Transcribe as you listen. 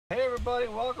Hey everybody,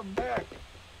 welcome back.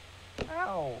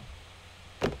 Ow.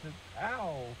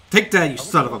 Ow. Take that, you How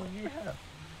son much of fun do you have?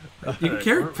 a... You can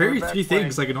carry three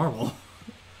things like a normal.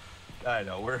 I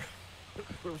know, we're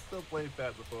still playing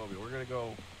Phasmophobia. We're gonna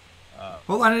go...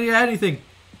 Hold on, I didn't add anything.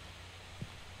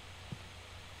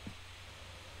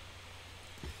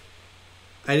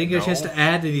 I didn't get a chance to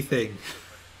add anything.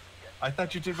 I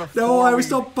thought you did before. No, I was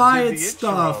still buying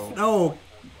stuff. No.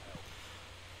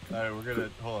 Alright, we're gonna...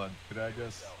 Hold on. Could I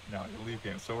just... No, leave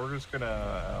game. So we're just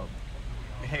gonna...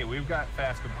 hey, we've got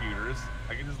fast computers.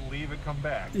 I can just leave and come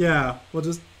back. Yeah, we'll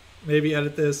just maybe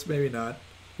edit this, maybe not.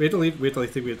 We have to leave. We have to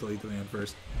leave the man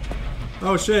first.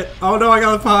 Oh shit! Oh no, I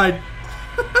got left behind.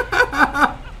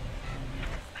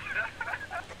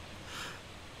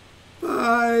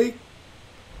 Bye.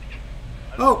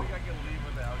 Oh. Think I can leave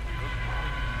without you. I'm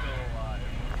still alive.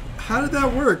 How did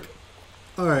that work?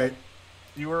 All right.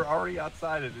 You were already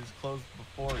outside. It is closed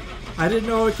before you. I didn't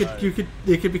know it could.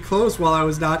 It could be closed while I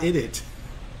was not in it.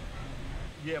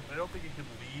 Yeah, but I don't think it could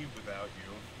leave without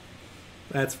you.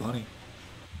 That's funny.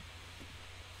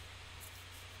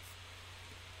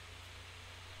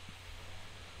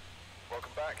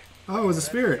 Welcome back. Oh, it was a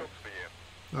spirit.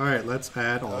 All right, let's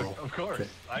add all. Of course,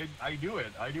 okay. I do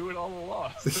it. I do it all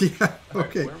along. Yeah.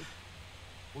 Okay. Right,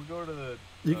 we'll go to the.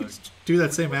 You can do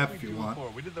that same map if you want.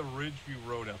 Before? We did the Ridgeview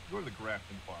Roadhouse. Go to the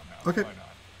Grafton Farmhouse. Okay. Why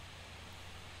not?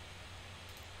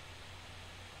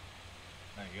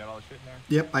 Now, you got all the shit in there?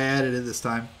 Yep, I added it this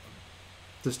time.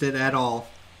 Just did add all.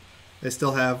 I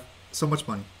still have so much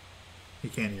money. He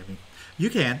can't hear me. You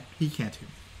can. He can't hear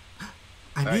me.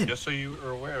 I'm in. Just so you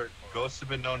are aware, ghosts have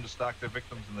been known to stalk their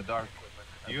victims in the dark.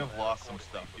 You have lost some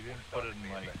stuff. You didn't put it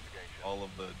in, like, all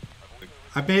of the...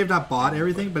 I may have not bought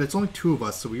everything, but it's only 2 of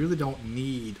us, so we really don't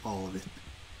need all of it.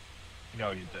 No,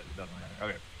 it doesn't matter.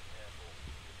 Okay.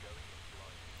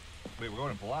 Wait, we're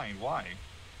going blind. Why?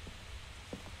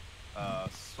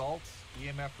 Salt,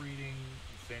 EMF reading,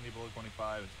 Sandy Bullet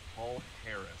 25 is Paul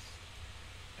Harris.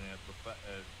 And it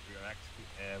reacts to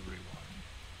everyone.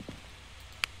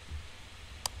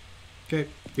 Okay,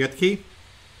 you got the key?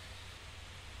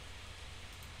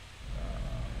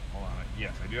 Hold on.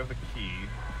 Yes, I do have the key.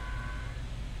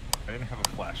 I didn't have a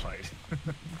flashlight.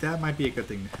 That might be a good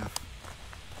thing to have.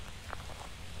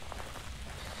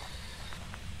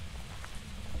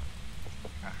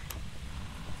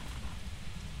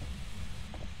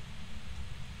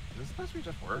 Is this supposed to be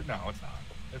just word? No, it's not.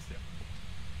 It's different.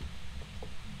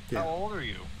 Yeah. How old are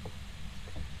you?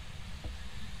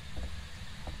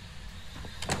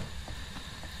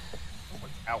 Oh,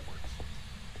 it's outwards.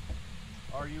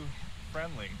 Are you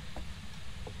friendly?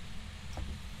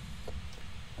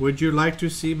 Would you like to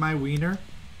see my wiener?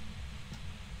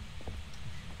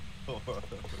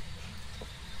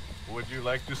 Would you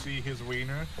like to see his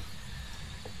wiener?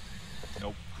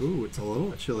 Nope. Ooh, it's a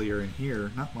little chillier in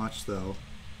here. Not much, though.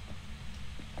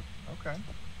 Okay.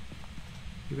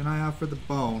 Keep an eye out for the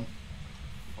bone.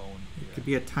 Bone, It yeah. could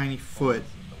be a tiny foot.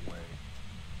 Bone's in the way.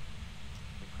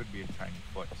 It could be a tiny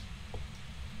foot.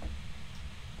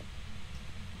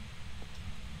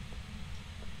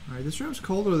 Alright, this room's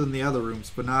colder than the other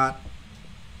rooms, but not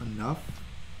enough.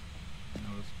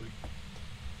 Noticeably.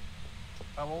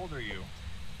 How old are you?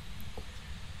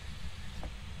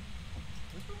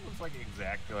 This room looks like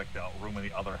exactly like the room in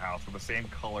the other house with the same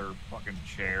color fucking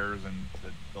chairs and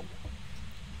the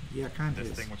Yeah, kind of this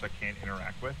is. thing which I can't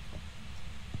interact with.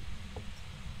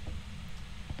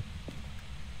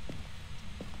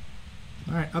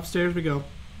 Alright, upstairs we go.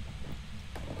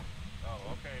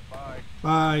 Oh, okay, bye.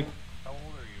 Bye. How old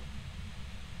are you?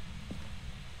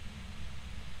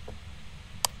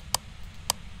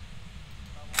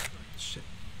 How old are you? Shit.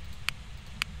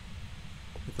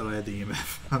 I thought I had the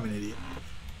EMF. I'm an idiot.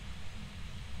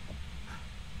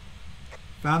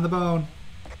 Found the bone.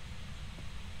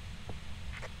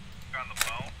 Found the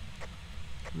phone.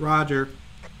 Roger.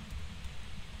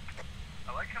 I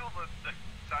like how the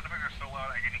sound effects are so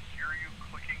loud I can hear you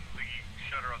clicking the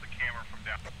shutter on the camera from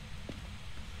down.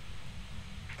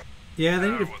 Yeah,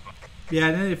 they need to,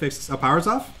 yeah, they need to fix this. Oh, power's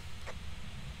off?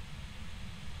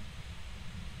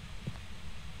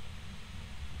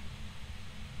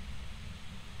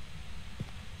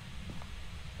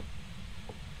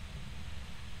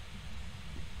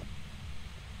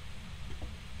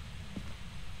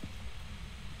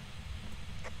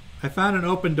 I found an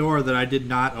open door that I did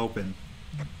not open.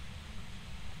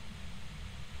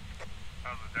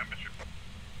 How's the temperature?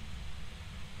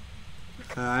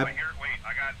 I Wait,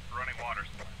 I got running water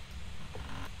somewhere.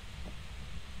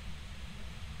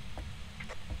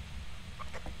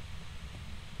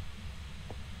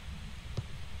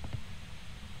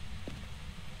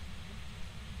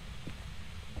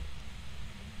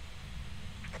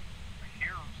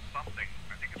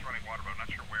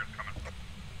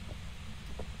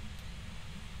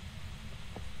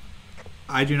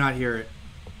 I do not hear it.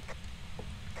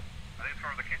 I think it's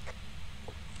from the kitchen.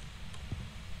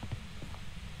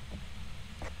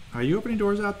 Are you opening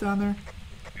doors out down there? It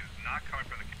is not coming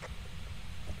from the kitchen.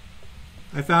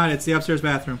 I found it. It's the upstairs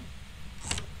bathroom.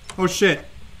 Oh shit.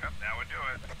 Yep, that would do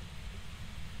it.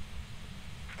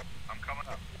 I'm coming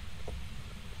up.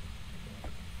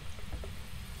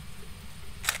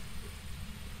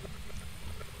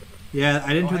 Yeah,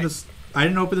 I didn't turn hey. this. I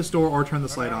didn't open this door or turn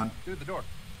this light No, on. Dude, the door.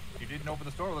 You didn't open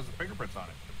this door. There's fingerprints on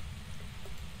it.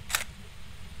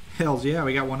 Hells yeah,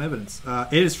 we got one evidence.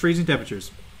 It is freezing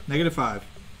temperatures. -5.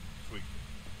 Sweet.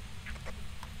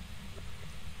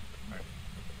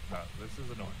 Alright. This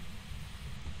is annoying.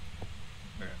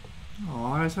 Okay.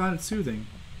 Oh, I found it soothing.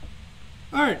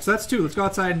 Alright, so that's 2. Let's go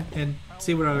outside and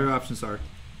see what other options are.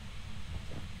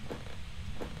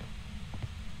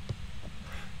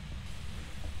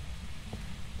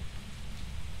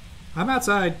 I'm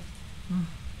outside.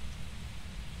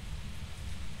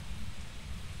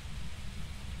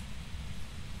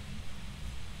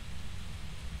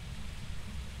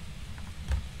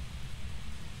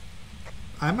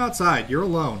 I'm outside. You're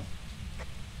alone.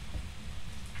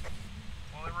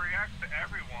 Well, it reacts to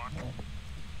everyone.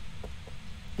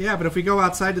 Yeah, but if we go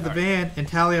outside to the van and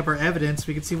tally up our evidence,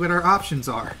 we can see what our options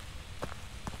are.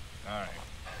 Alright.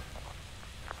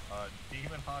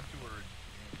 Demon Hunter or...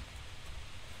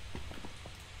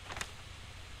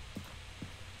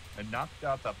 I knocked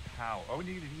out the power. Oh, we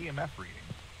need an EMF reading.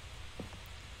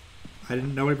 I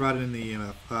didn't know we brought it in the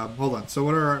EMF. Hold on. So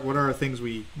what are our things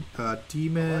we...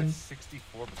 demon... 64%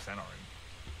 already.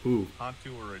 Ooh.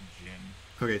 Hantu or a Jinn.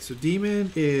 Okay, so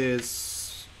demon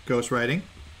is ghost writing.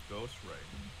 Ghost writing.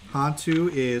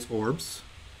 Hantu is orbs.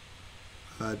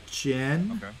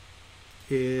 Jen Okay.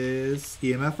 is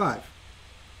EMF 5.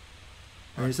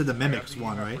 And you said the mimics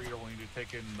one, right? We'll need to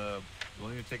take in we'll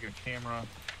need to take in a camera.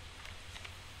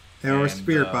 Or And,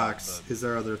 spirit box is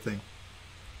our other thing.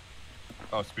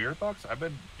 Oh, spirit box? I've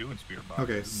been doing spirit box.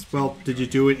 Okay, well, did you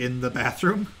do it in the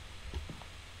bathroom?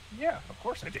 Yeah, of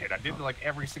course I did. I did like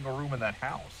every single room in that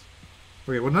house.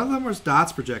 Okay, well, none of them was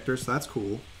dots projectors, so that's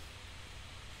cool.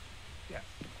 Yeah.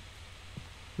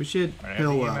 We should Right,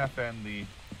 pill the up. EMF and the...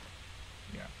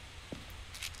 Yeah.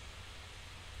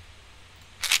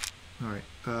 Alright,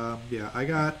 yeah, I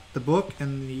got the book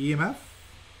and the EMF.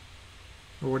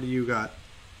 Or what do you got?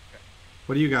 Okay.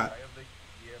 What do you I got? have the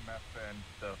EMF and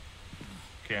the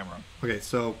camera. Okay,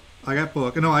 so I got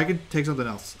book. No, I can take something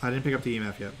else. I didn't pick up the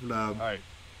EMF yet. Alright.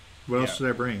 What else yeah. should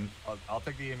I bring? I'll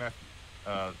take the EMF.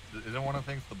 Isn't one of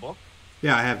the things the book?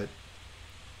 Yeah, I have it.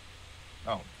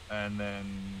 Oh, and then...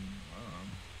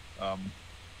 I don't know.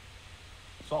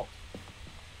 Salt.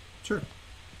 Sure.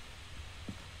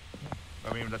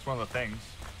 I mean, that's one of the things.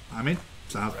 I mean,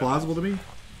 sounds plausible to me.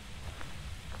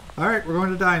 Alright, we're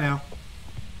going to die now.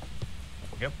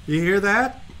 Yep. You hear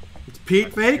that? It's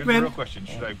Pete Here's the real Fakeman. question.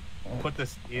 Should I put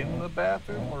this in the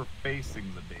bathroom or facing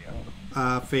the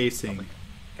bathroom? Facing.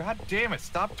 God damn it,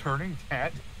 stop turning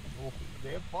that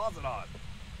damn faucet on.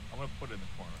 I'm going to put it in the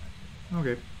corner,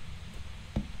 actually. Okay.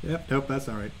 Yep, nope, that's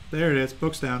not right. There it is.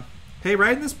 Book's down. Hey,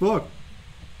 write in this book.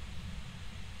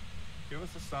 Give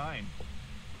us a sign.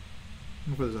 Let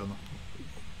me put this on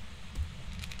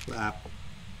the... Blap.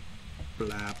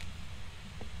 Blap.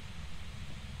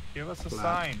 Give us a Blap.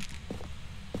 sign.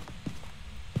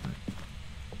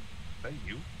 Is that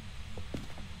you?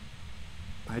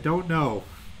 I don't know.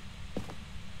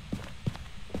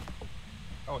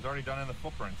 Oh, it's already done in the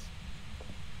footprints.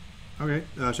 Okay,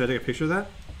 should I take a picture of that?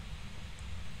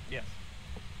 Yes.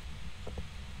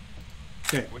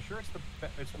 Okay. We're sure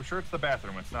it's the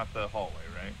bathroom. It's not the hallway,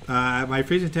 right? My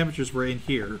freezing temperatures were in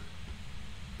here,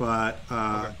 but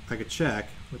Okay. I could check.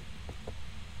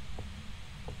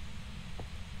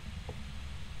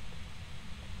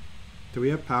 Do we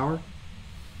have power?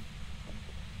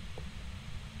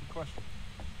 Good question.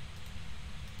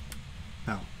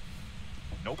 No.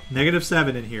 Nope.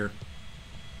 -7 in here.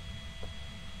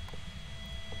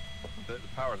 The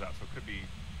power's out, so it could be.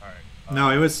 All right. No,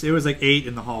 it was like 8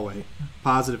 in the hallway,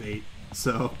 +8.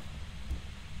 So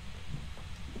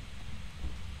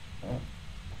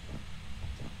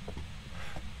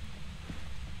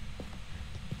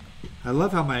I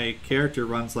love how my character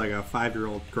runs like a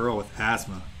 5-year-old girl with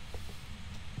asthma.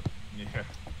 Yeah.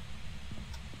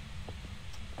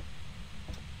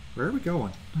 Where are we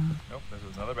going? Nope. This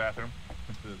is another bathroom.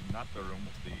 This is not the room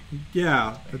with the.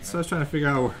 Yeah, that's, I was trying to figure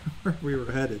out where we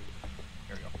were headed.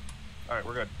 Here we go. All right,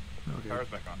 we're good. Okay. Power's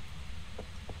back on.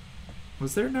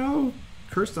 Was there no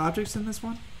cursed objects in this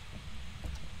one?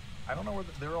 I don't know where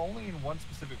they're only in one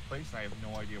specific place, and I have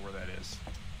no idea where that is.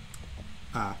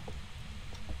 Ah.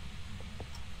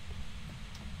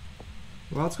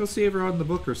 Well, let's go see if we're on the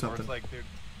book or Or something. it's like they're,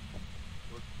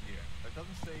 yeah, it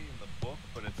doesn't say in the book,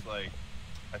 but it's like,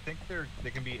 I think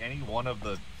they can be any one of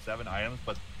the 7 items,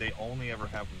 but they only ever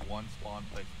have one spawn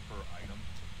place per item.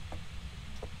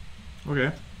 Okay.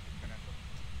 You're gonna have to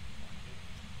find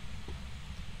it.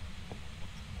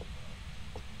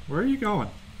 Where are you going?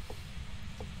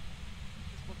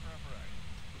 Just look around for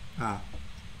items.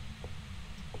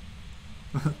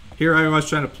 Ah. Here I was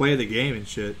trying to play the game and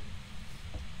shit.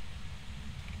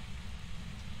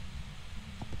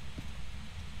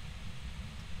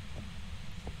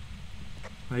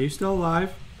 Are you still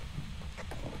alive?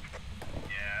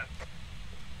 Yes.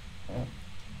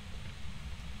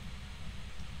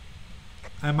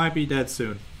 I might be dead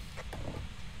soon.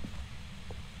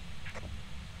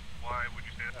 Why would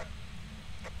you say that?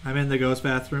 I'm in the ghost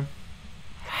bathroom.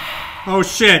 Oh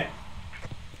shit!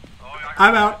 Oh, yeah,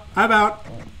 I'm out. I'm out.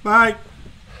 Bye.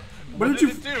 What did you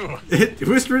it do? It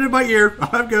whispered in my ear.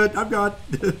 I'm good. I'm gone.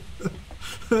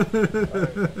 I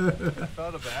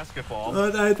found a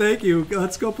basketball. Thank you.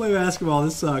 Let's go play basketball.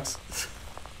 This sucks.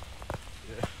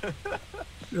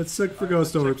 Let's check for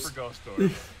ghost Check orbs. for ghost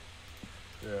orbs.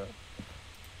 Yeah.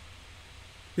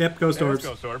 Yep, ghost Yeah, orbs. it's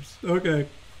ghost orbs. Okay.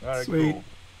 All right, Sweet. cool.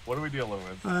 What are we dealing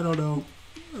with? I don't know.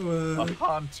 A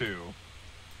Hantu.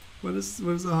 What does the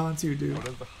Hantu do? What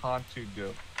does the Hantu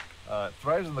do?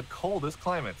 Thrives in the coldest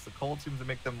climates. The cold seems to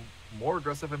make them more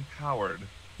aggressive and powered.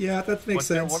 Yeah, that makes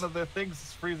But sense. one of the things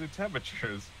is freezing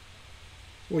temperatures.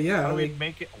 Well, yeah. How do I we mean,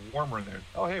 make it warmer in there?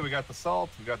 Oh, hey, we got the salt.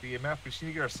 We got the EMF. We just need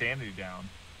to get our sanity down.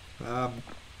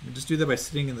 we just do that by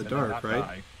sitting in the and then dark, not right?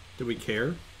 die. Do we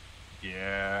care?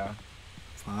 Yeah.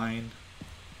 Fine.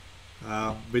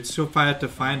 We still have to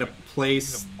find a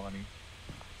place. Need the money.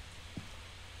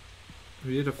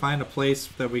 We need to find a place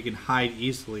that we can hide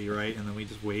easily, right? And then we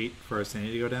just wait for our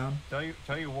sanity to go down. Tell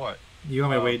you what. You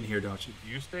want me waiting here, don't you?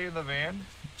 You stay in the van.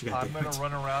 God I'm damn gonna it.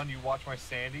 run around. You watch my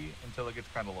sanity until it gets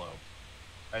kind of low,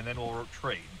 and then we'll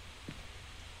trade.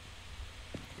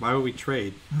 Why would we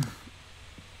trade?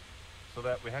 So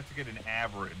that we have to get an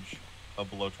average of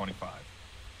below 25.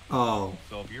 Oh,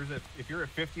 So if you're at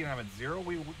 50 and I'm at 0,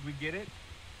 we get it.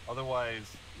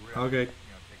 Otherwise, we're gonna, okay. take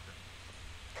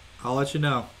her. I'll let you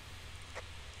know.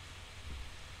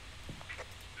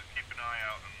 Just keep an eye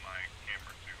out on my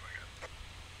camera too, I guess.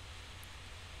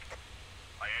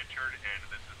 I entered and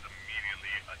this is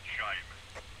immediately a chime.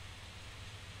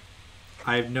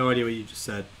 I have no idea what you just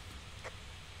said.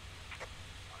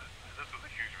 This was a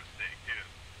huge mistake. It is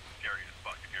scary as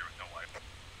fuck if you're with no life.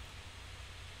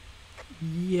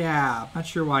 Yeah, I'm not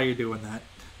sure why you're doing that.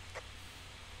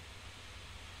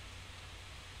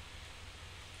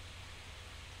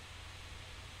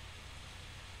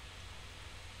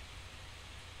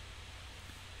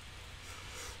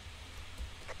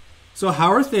 So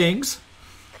how are things?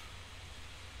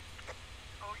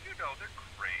 Oh, you know, they're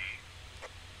great.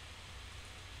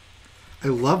 I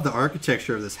love the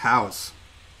architecture of this house.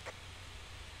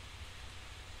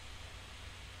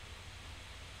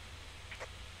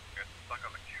 Got stuck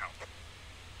on the couch.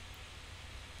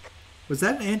 Was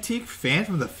that an antique fan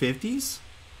from the 50s?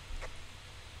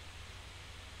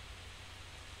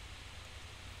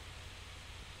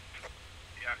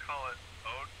 Yeah, call it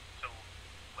Ode to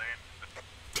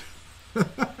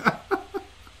Land.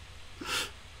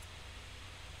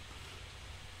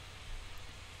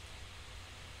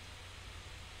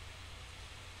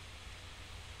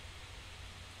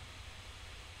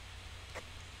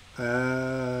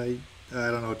 I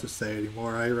don't know what to say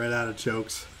anymore. I ran out of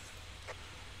jokes.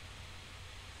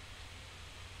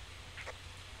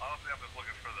 Honestly, I'm just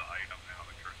looking for the item now,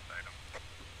 the cursed item.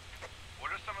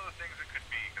 What are some of the things it could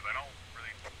be? Because I don't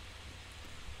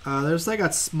really... There's like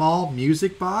a small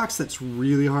music box that's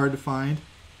really hard to find.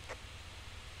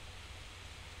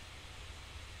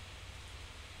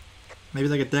 Maybe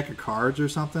like a deck of cards or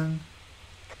something.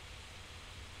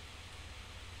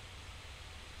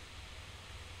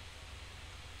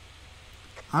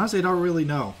 Honestly, I don't really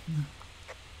know.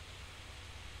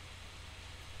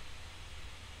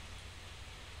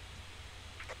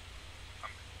 I'm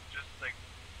just like,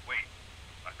 wait,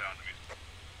 I found the music.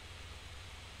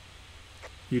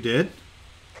 You did?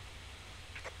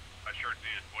 I sure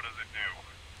did. What does it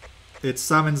do? It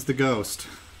summons the ghost.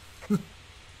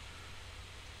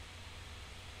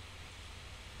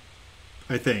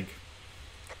 I think.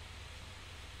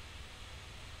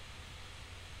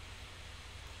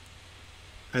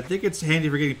 I think it's handy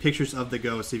for getting pictures of the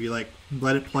ghost if you like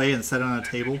let it play and set it on a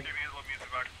table. This little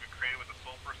music box has been created with the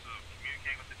sole purpose of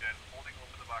communicating with the dead. Holding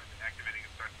open the box and activating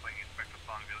it starts playing a spectral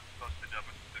song that is close to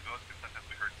the ghost can sometimes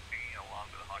be heard singing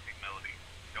along to the haunting melody.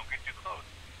 Don't get too close.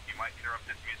 You might interrupt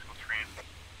this musical trance.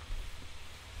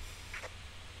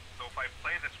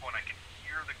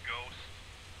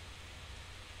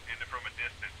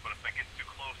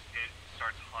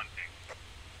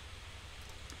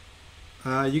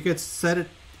 You could start it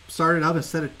up and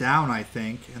set it down, I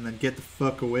think, and then get the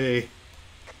fuck away. You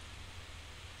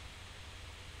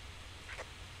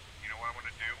know what I'm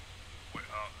gonna do?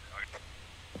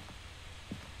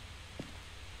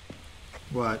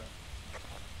 What?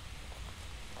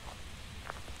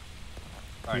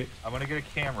 Alright, I'm gonna get a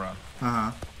camera.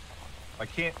 Uh-huh. I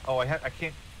can't. Oh, I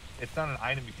can't. It's not an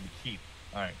item you can keep.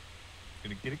 All right,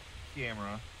 gonna get a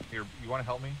camera. Here, you want to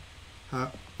help me?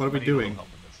 What are we I need a doing? little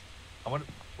help with this.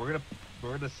 We're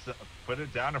gonna put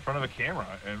it down in front of a camera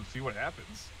and see what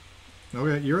happens.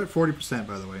 Okay, you're at 40%,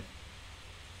 by the way.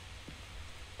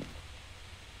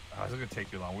 Oh, this is gonna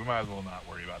take too long. We might as well not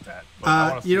worry about that. But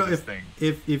I want to see this thing.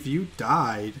 If you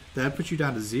died, that puts you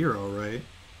down to 0, right?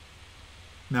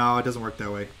 No, it doesn't work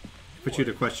that way. It puts you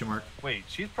to question mark. Wait,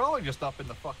 she's probably just up in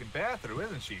the fucking bathroom,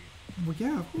 isn't she? Well,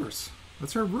 yeah, of course.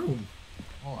 That's her room.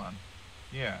 Hold on.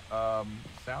 Yeah.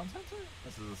 Sound sensor?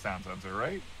 This is a sound sensor,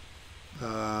 right?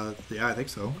 Yeah, I think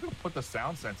so. We're gonna put the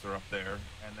sound sensor up there,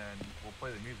 and then we'll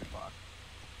play the music box.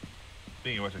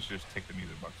 Speaking of which, I should just take the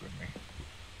music box with me.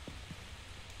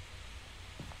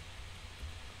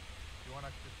 You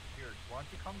wanna just here? Why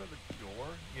don't you come to the door?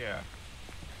 Yeah.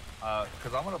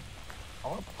 Cause I wanna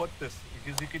put this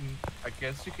because you can. I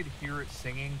guess you could hear it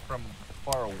singing from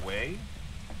far away.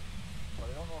 But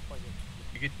I don't know if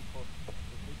if you get too close. If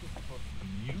they get too close to the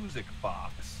music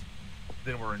box,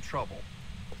 then we're in trouble.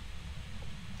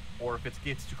 Or if it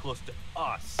gets too close to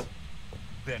us,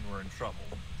 then we're in trouble.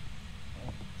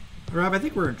 Rob, I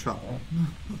think we're in trouble.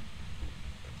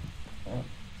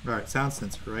 Alright, sound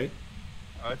sensor, right?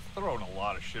 It's throwing a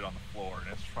lot of shit on the floor,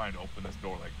 and it's trying to open this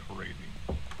door like crazy.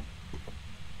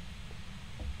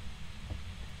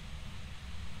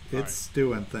 It's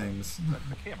doing things. That's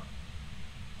the camera.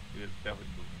 It is definitely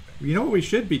moving things. You know what we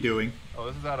should be doing? Oh,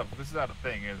 this is out of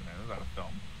thing, isn't it? This is out of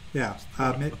film. Yeah.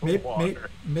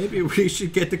 Maybe we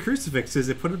should get the crucifixes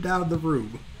and put them down in the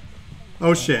room.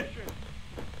 Oh shit.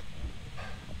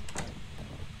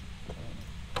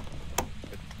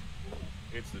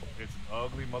 It's an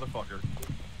ugly motherfucker.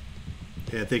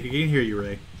 Yeah, I think I can hear you,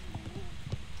 Ray.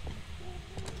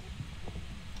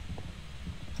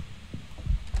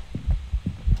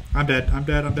 I'm dead. I'm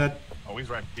dead. I'm dead. Oh, he's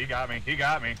right. He got me. He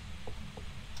got me.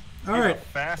 All He's right. a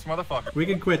fast motherfucker. We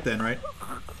can quit then, right?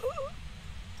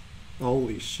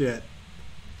 Holy shit.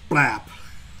 Blap.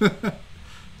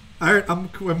 All right, I'm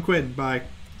quitting. Bye.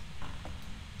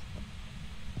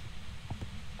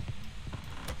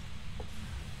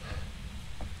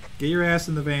 Get your ass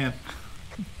in the van.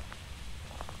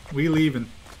 We leaving.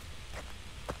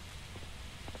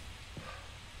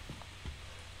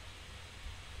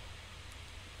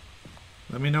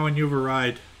 Let me know when you've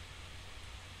arrived.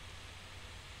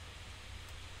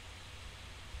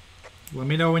 Let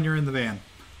me know when you're in the van.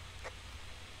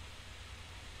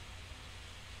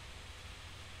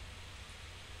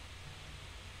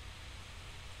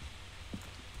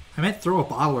 I meant throw a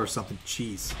bottle or something.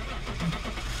 Jeez.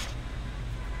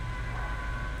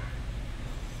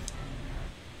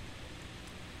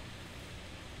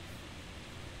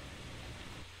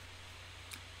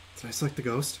 Did I select the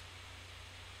ghost?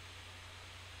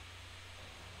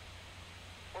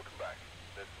 Welcome back.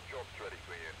 There's some jobs ready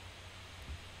for you.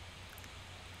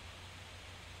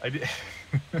 I did.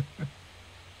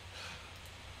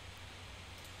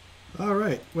 All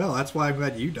right. Well, that's why I'm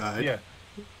glad you died. Yeah.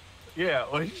 Yeah,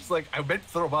 well, he's just like, I meant to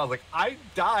throw a bottle. Like, I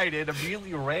died and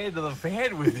immediately ran to the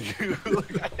van with you.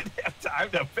 Like, I didn't have time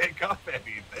to pick up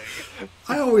anything.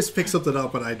 I always pick something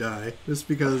up when I die, just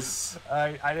because.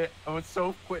 I didn't. I was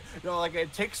so quick. No, like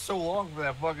it takes so long for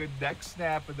that fucking neck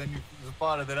snap, and then you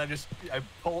spawn, and then I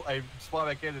spawn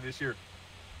back in, and this year,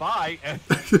 bye, and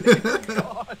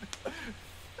gone.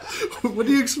 What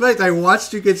do you expect? I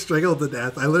watched you get strangled to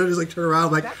death. I literally just like turn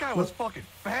around like That guy was fucking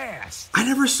fast. I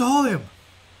never saw him.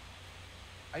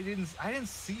 I didn't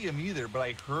see him either, but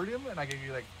I heard him, and I could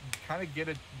like kind of get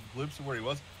a glimpse of where he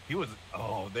was. He was.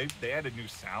 Oh, they added new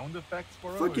sound effects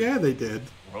for him. Fuck yeah, they did.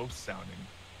 Gross sounding.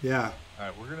 Yeah. All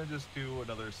right, we're gonna just do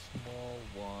another small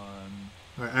one.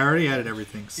 All right, I already added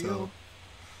everything, so.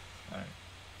 All right.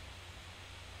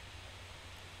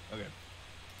 Okay.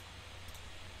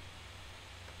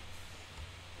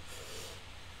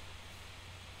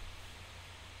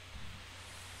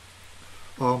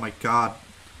 Oh my god.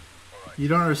 You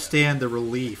don't understand the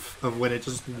relief of when it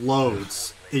just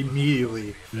loads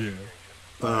immediately. Yeah.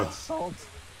 Salt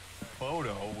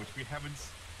photo, which we haven't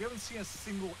seen a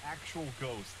single actual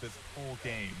ghost this whole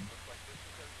game.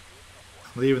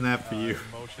 I'm leaving that for you.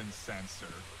 Motion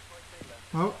sensor.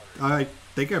 Oh, I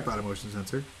think I brought a motion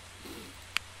sensor.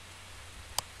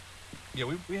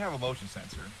 Yeah, we have a motion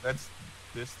sensor. That's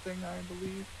this thing, I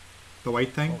believe. The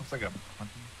white thing? Oh, looks like a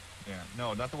hunting. Yeah,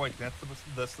 no, not the white.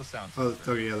 That's the sound Oh,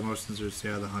 sensor. okay, yeah, the motion sensors.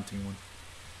 Yeah, the hunting one.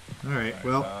 All right. Alright,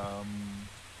 Well,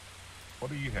 what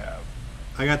do you have?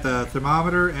 I got the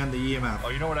thermometer and the EMF. Oh,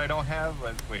 you know what I don't have?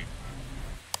 Wait.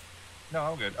 No,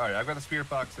 I'm good. All right, I've got the spirit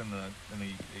box and the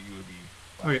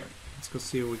UAV. Okay, let's go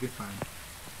see what we can find.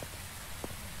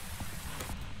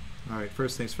 All right,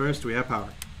 first things first. Do we have power?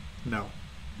 No.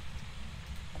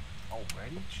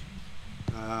 Already?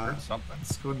 Jeez. I heard something.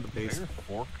 Let's go into the Is base. there a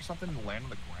fork or something to land on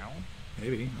the ground?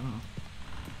 Maybe. I don't know.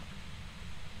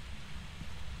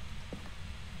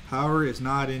 Power is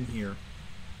not in here.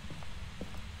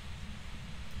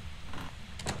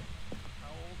 How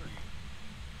old are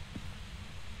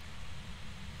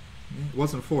you? It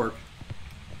wasn't a fork.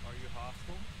 Are you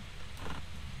hostile?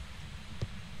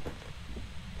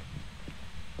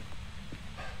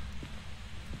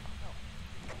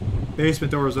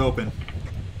 Basement door is open. I'm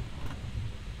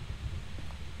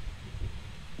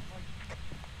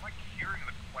like hearing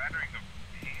the clattering of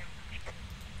pans.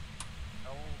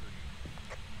 How old are you?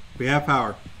 We have power.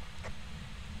 Are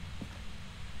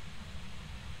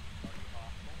you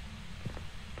hostile?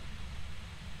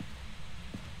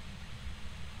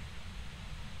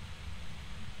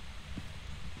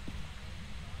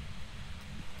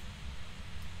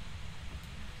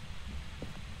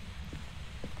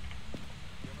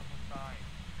 Give us a sign.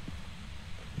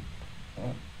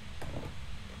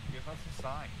 Give us a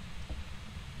sign.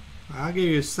 I'll give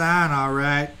you a sign, all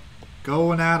right.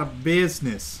 Going out of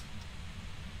business.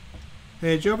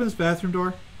 Hey, did you open this bathroom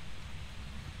door?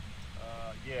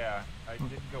 Yeah, I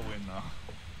didn't go in though.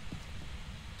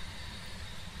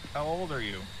 How old are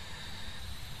you?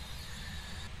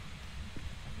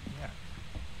 Yeah.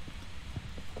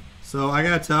 So I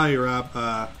gotta tell you,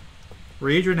 Rob.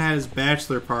 Adrian had his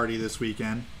bachelor party this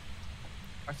weekend.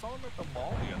 I saw him at the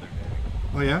mall the other day.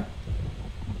 Oh yeah.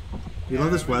 You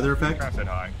love this weather He effect? kinda said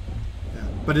hi. Yeah.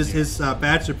 But his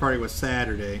bachelor party was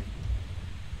Saturday.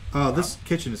 Oh, this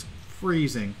kitchen is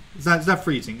freezing. It's not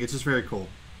freezing. It's just very cold.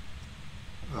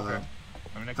 Okay.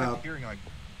 I mean, I kept hearing like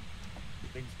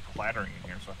things clattering in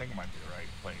here, so I think it might be the right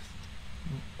place.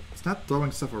 It's not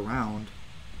throwing stuff around.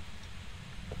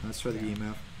 Let's try the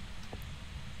EMF.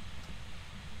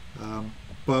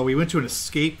 But we went to an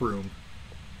escape room.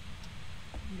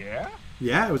 Yeah?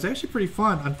 Yeah, it was actually pretty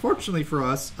fun. Unfortunately for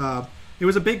us, it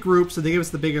was a big group, so they gave us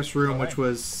the biggest room, which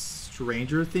was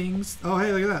Stranger Things. Oh,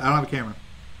 hey, look at that. I don't have a camera.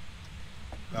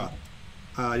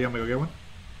 You want me to go get one?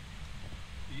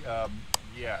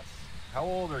 Yes. How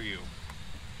old are you?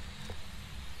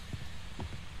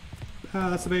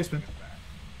 That's the basement. Look at that.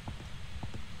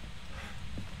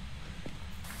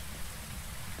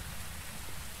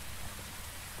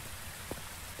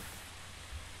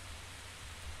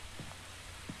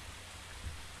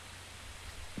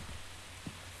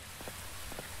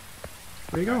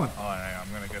 Where are you going? Oh, yeah,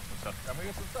 I'm gonna get some stuff. I'm gonna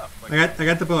get some stuff. Like, I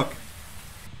got the book.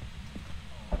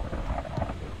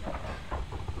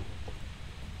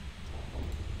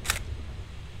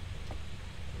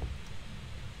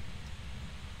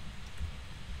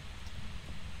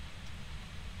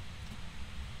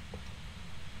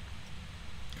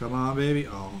 Come on, baby.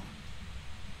 Oh.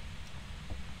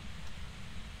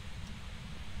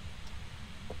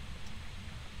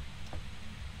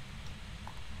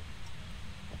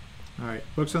 Alright,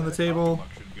 books on the table. book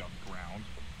shouldn't be on the ground.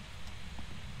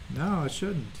 No, it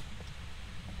shouldn't.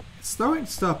 It's throwing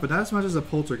stuff, but not as much as a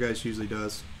poltergeist usually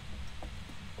does.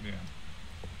 Yeah.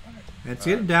 Alright. And it's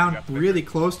getting down You got the really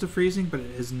picture? close to freezing, but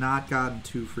it has not gotten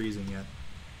to freezing yet.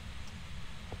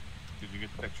 Did you get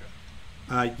the picture?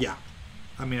 Yeah.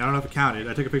 I mean, I don't know if it counted.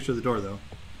 I took a picture of the door, though.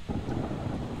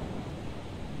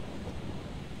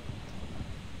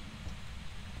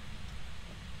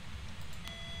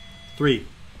 Three.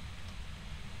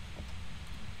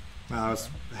 Wow, that was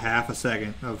half a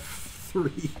second of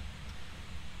 3.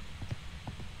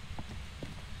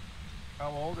 How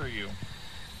old are you?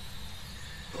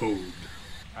 Old.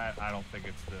 I don't think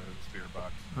it's the spirit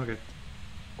box. Okay.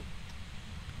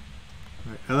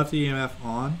 Alright, I left the EMF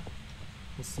on.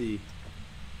 Let's see.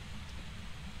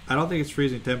 I don't think it's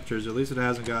freezing temperatures. At least it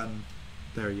hasn't gotten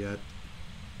there yet.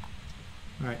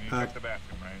 Alright. You checked the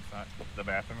bathroom, right? It's not the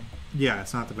bathroom? Yeah,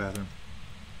 it's not the bathroom.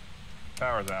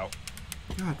 Power's out.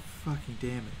 God fucking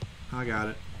damn it. I got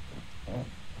it. Give us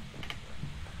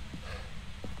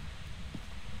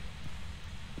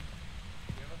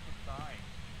a sign.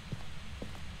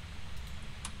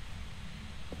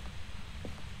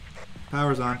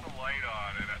 Power's on. There's a light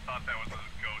on, and I thought that was a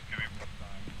ghost giving me a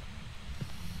sign.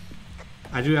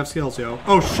 I do have skills, yo.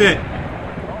 Oh shit!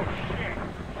 Oh shit!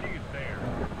 She's there.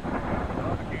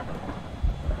 On the camera.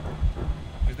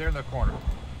 She's there in the corner.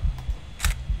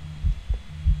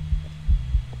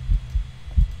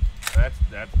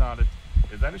 That's not a.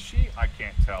 Is that a sheet? I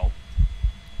can't tell.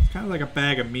 It's kind of like a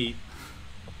bag of meat.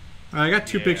 All right, I got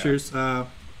 2 Yeah. pictures. I'm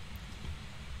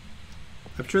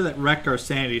sure that wrecked our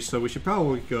sanity, so we should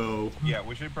probably go. Yeah,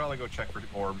 we should probably go check for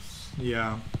orbs.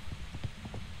 Yeah.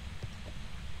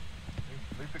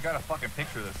 At least we got a fucking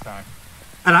picture this time.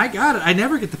 And I got it. I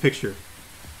never get the picture.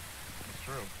 It's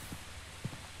true.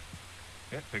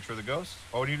 Yeah, picture of the ghost.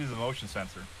 All we need is a motion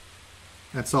sensor.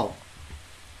 And salt.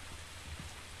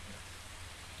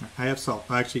 I have salt.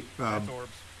 Actually, That's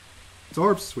orbs. it's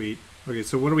orbs. Sweet. Okay,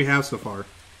 so what do we have so far?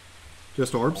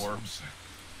 Just orbs? Orbs.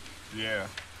 Yeah.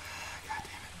 God damn it.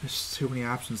 There's too many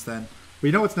options then.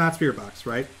 We know it's not Spirit Box,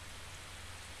 right?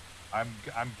 I'm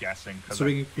guessing because So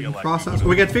we feel can like cross we out. Oh,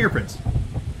 we got fingerprints.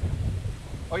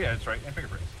 Oh yeah, that's right. And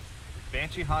fingerprints.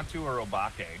 Banshee, Hantu, or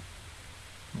Obake.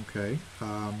 Okay.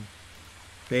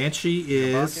 Banshee Obake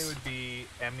is would be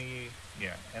Emmy.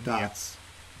 Yeah, Emmy. dots.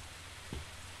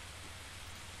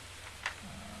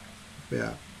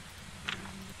 Yeah.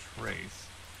 Trace.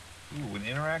 Ooh, when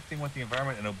interacting with the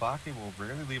environment, an Obake will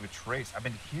rarely leave a trace. I've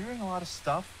been hearing a lot of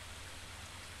stuff,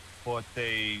 but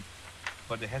it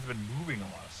has been moving a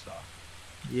lot of stuff.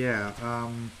 Yeah.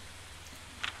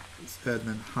 And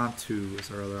then Hantu is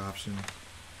our other option.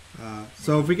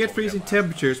 So if we get freezing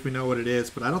temperatures, we know what it is,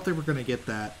 but I don't think we're going to get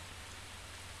that.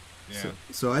 Yeah.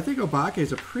 So I think Obake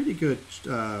is a pretty good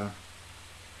choice.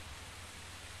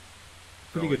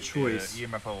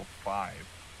 EMF 05.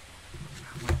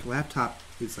 My laptop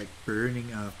is like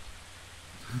burning up.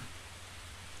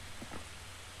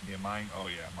 Yeah, mine. Oh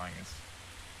yeah, mine is.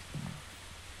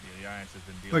 Yeah, Giants has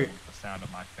been dealing Okay. with the sound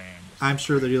of my fan. I'm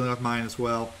sure they're dealing with mine as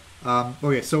well.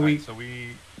 Okay, so Alright, so we.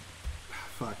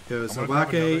 fuck. It was I'm gonna grab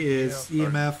Obake another is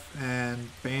EMF, EMF and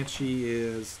Banshee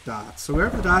is dots. So we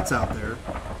have the dots out there.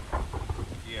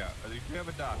 Yeah, if you have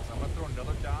a dot, so I'm gonna throw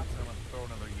another dot, and I'm gonna throw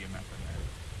another EMF in there.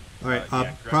 All right.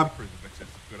 Yeah, grab the crucifix.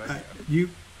 It's a good idea. You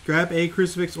grab a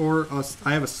crucifix or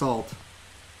I have assault.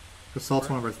 Assault's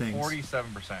one of our things.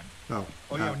 47%. Oh.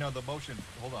 Oh yeah, no, the motion.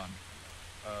 Hold on.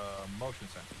 Motion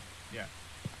sensor. Yeah.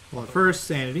 Well, first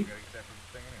sanity. You gotta get that for the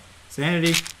thing anyway.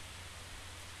 Sanity.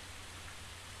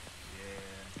 Yeah.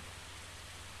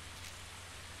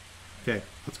 Okay,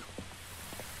 let's go.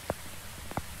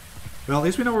 Well, at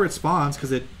least we know where it spawns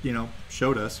because it,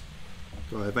 showed us.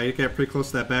 So if I get pretty close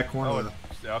to that back corner.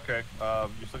 Okay.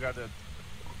 You still got the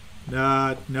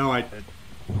No, I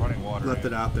running water. left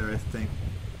it out there, I think.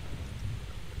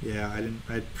 Yeah, I didn't.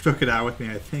 I took it out with me,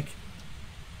 I think.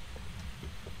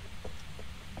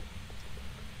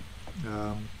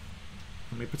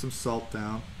 Let me put some salt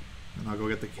down, and I'll go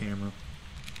get the camera.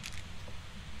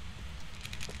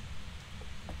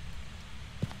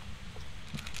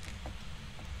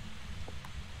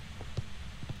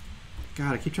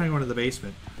 God, I keep trying to go into the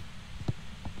basement.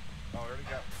 Oh, I already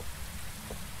got.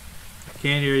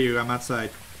 Can't hear you. I'm outside.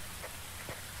 I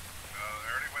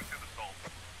already went through the salt.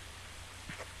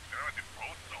 I already went through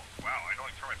both salts. Wow, I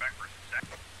only turned my back for a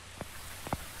second.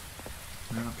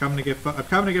 I'm coming to get. I'm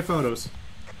coming to get photos.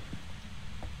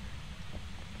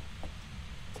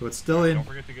 So it's still in Don't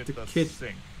forget to get the kit.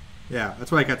 sink. Yeah,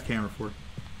 that's what I got the camera for.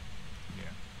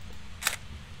 Yeah.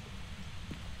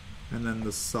 And then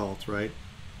the salt, right?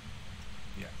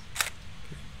 Yes.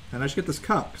 And I should get this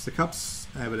cup because the cup's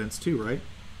evidence too, right?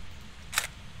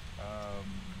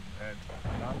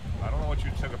 And I don't know what you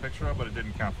took a picture of, but it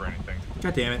didn't count for anything.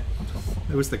 God damn it!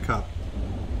 It was the cup.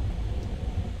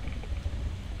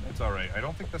 It's all right. I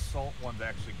don't think the salt ones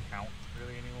actually count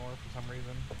really anymore for some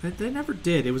reason. They never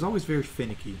did. It was always very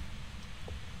finicky.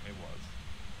 It was.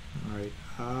 All right.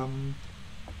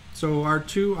 So our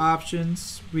 2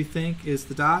 options we think is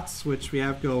the dots, which we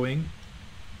have going,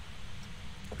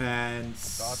 and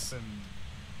Dots and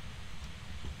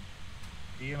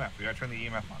EMF. We gotta turn the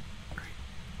EMF on.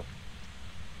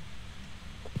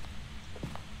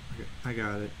 Okay, I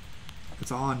got it.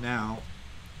 It's on now.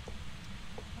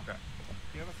 Okay.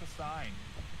 Give us a sign.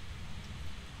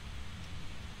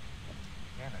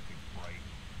 Man, that thing's bright.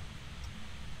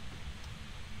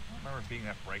 I don't remember it being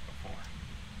that bright before.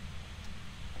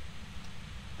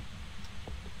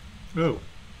 Oh,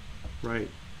 right.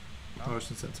 No?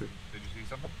 Motion sensor. Did you see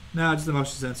something? No, just the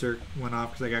motion sensor went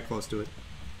off because I got close to it.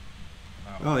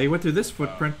 Oh, Oh, they went through this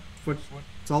footprint. what?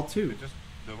 It's all 2.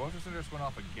 The motion sensor just went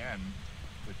off again,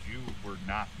 but you were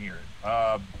not near it.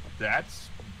 That's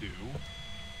due.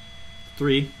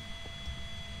 3.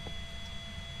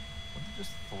 What did you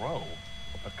just throw?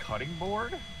 A cutting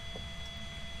board?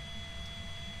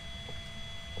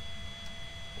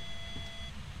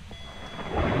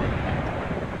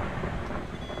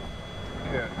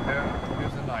 Yeah,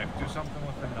 here's a knife. Do something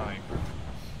with the knife.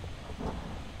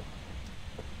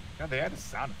 God they added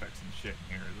sound effects and shit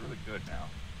in here. It's really good now.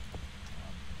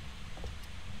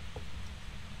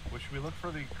 Well, should we look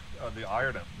for the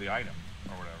item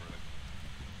or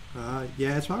whatever?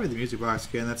 Yeah, it's probably the music box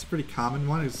again. That's a pretty common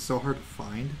one. It's so hard to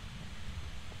find.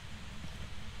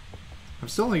 I'm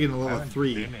still only getting a level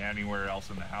 3. Been anywhere else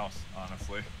in the house,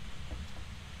 honestly.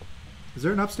 Is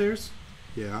there an upstairs?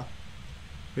 Yeah.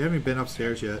 We haven't been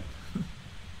upstairs yet.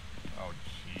 Oh,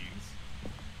 jeez.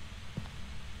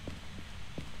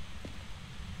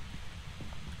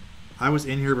 I was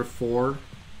in here before,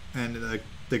 and I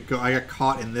got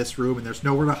caught in this room, and there's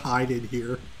nowhere to hide in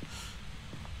here.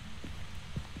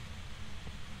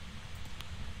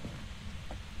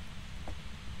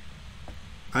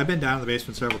 I've been down in the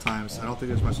basement several times. I don't think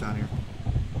there's much down here.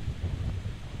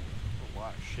 A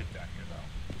lot of shit down here,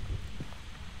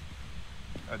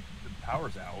 though. The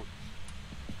power's out.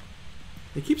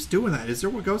 It keeps doing that. Is there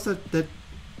a ghost that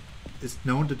is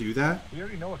known to do that? We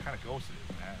already know what kind of ghost it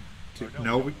is, man.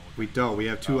 No, we don't. We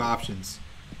have 2 options.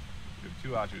 We have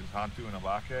 2 options, Hantu and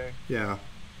Habake. Yeah.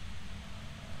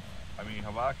 I mean,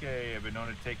 Habake have been known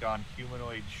to take on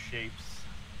humanoid shapes.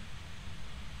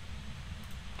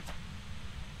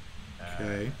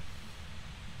 Okay.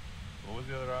 What was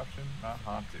the other option? Not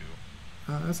Hantu.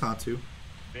 That's Hantu.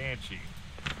 Banshee.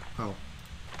 Oh.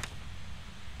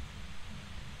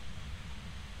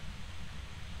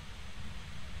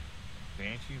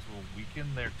 Banshees will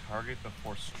weaken their target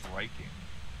before striking.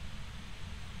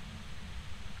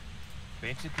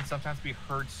 Banshees can sometimes be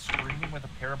heard screaming with a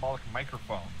parabolic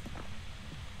microphone.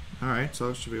 Alright,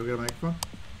 so should we go get a microphone?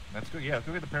 That's good. Yeah, let's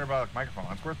go get the parabolic microphone.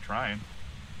 That's worth trying.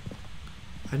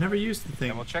 I never used the thing.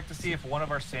 And we'll check to see if one of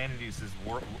our sanities is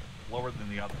lower than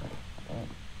the other.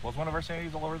 Was one of our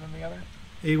sanities lower than the other?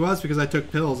 It was because I took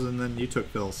pills and then you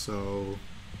took pills, so...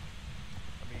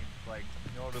 I mean, like,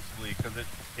 noticeably, because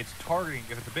it's targeting,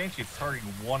 if it's a Banshee, it's targeting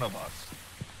one of us.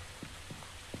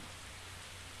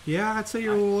 Yeah, I'd say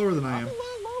you're a little lower than I am. I'm a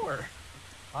lot lower.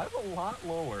 I'm a lot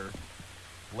lower.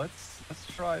 Let's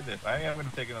try this. I am going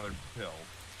to take another pill.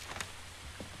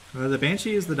 The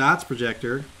Banshee is the dots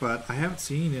projector, but I haven't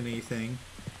seen anything.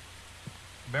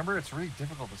 Remember, it's really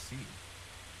difficult to see.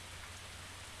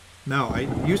 No,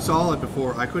 you saw it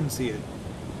before. I couldn't see it.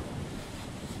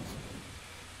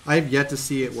 I have yet to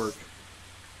see it work.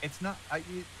 It's not. I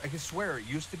can swear it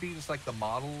used to be just like the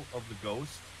model of the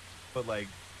ghost, but like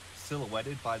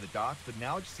silhouetted by the dots. But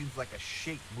now it just seems like a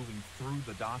shape moving through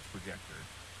the dots projector.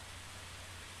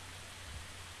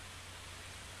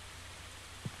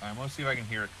 I'm gonna see if I can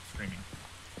hear it screaming.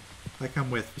 I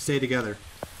come with. We stay together.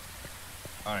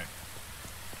 All right.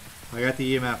 I got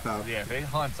the EMF out. Yeah, if it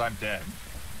hunts, I'm dead.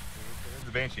 If it's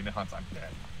a Banshee and it hunts, I'm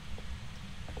dead.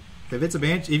 If it's a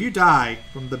Banshee, if you die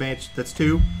from the Banshee, that's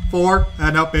 2, 4.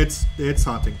 Nope, it's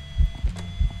haunting.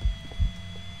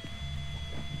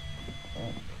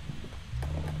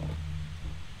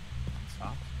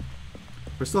 Stop.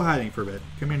 We're still hiding for a bit.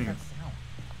 Come in here.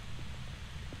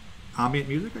 Ambient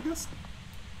music, I guess.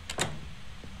 Did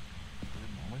it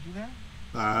normally do that?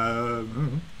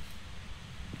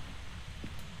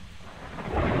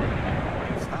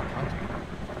 Stop hunting.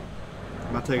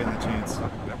 I'm not taking that chance.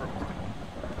 Whatever it was doing.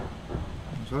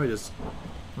 It's probably just...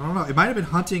 I don't know. It might have been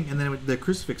hunting and then the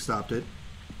crucifix stopped it.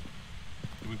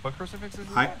 Did we put crucifixes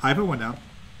in I there? put one down.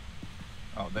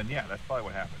 Oh, then yeah, that's probably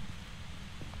what happened.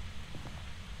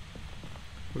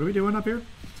 What are we doing up here?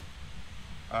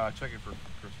 Checking for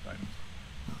cursed items.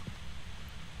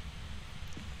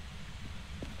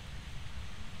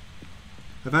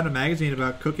 I found a magazine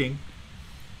about cooking.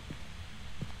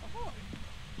 Oh,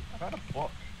 I found a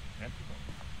book. Empty book.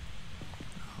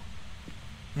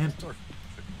 And This door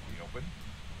shouldn't be open.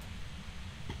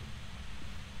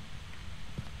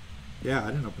 yeah,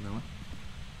 I didn't open that one.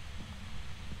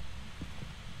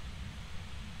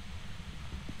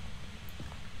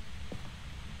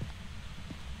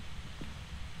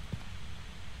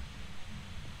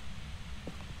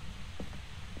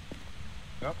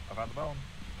 Nope, I found the bone.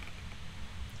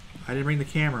 I didn't bring the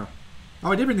camera.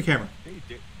 Oh, I did bring the camera. Yeah, you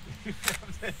did.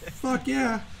 Fuck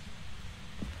yeah.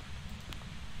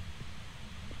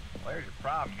 Well, there's your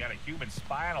problem. You got a human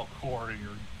spinal cord in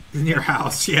your In your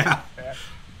house, yeah.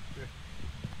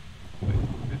 Wait,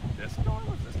 this door?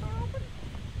 Was this door open?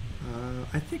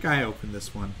 I think I opened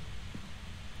this one.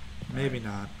 Maybe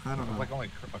not. I don't It was know. like only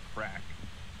a crack.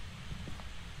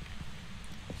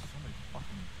 So many fucking...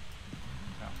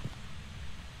 No.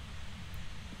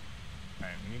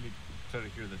 Alright, we need to try to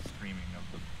hear the screaming of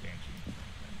the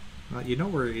Banshee. You know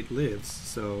where it lives,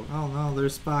 so... Oh no,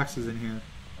 there's boxes in here.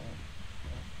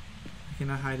 I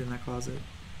cannot hide in that closet.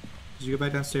 Did you go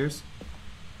back downstairs?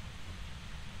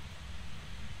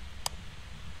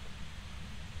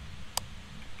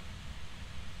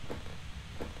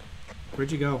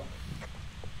 Where'd you go?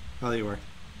 Oh, there you were.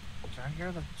 I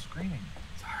hear the screaming.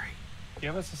 Sorry.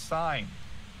 Give us a sign.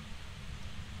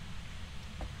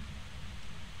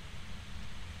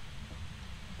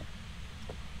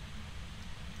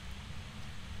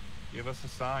 Give us a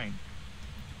sign.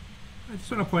 I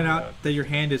just want to point out that your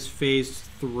hand is phased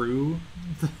through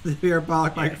the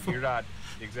parabolic Yeah, microphone. you're not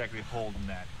exactly holding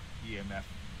that EMF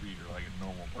reader like a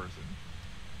normal person.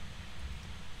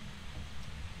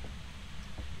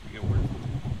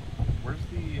 Where's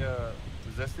the,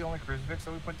 is this the only crucifix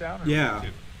that we put down? Or Yeah. two?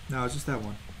 No, it's just that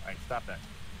one. Alright, stop that.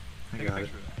 I Take got a it.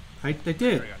 picture of that. I did. Sure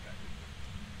I got that.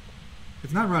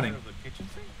 It's not running. The kitchen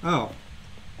sink? Oh.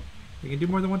 You can do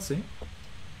more than one sink? Yeah,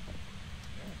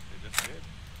 they just did.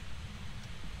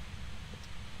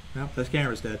 No, this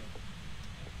camera's dead.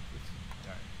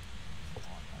 Alright. It's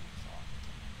on. It's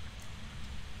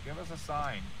on. Give us a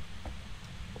sign.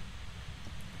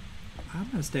 I'm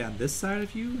gonna stay on this side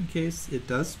of you in case it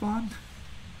does spawn.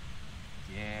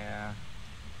 Yeah.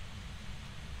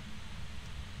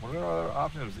 What are our other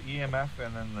options? It was EMF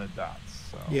and then the dots.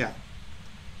 So. Yeah.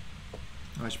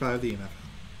 Oh, I should probably have the EMF.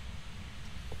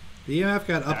 The EMF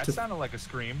got up That to. sounded like a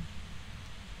scream.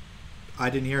 I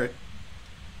didn't hear it.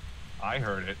 I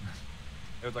heard it.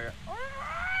 It was like a.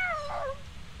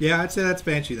 Yeah, I'd say that's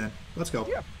Banshee then. Let's go.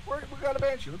 Yeah, we got a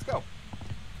banshee. Let's go.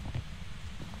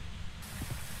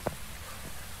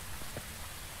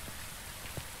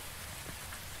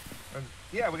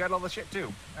 Yeah, we got all the shit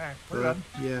too. Alright, we're done.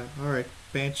 Yeah, alright.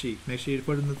 Banshee. Make sure you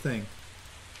put it in the thing.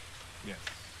 Yes.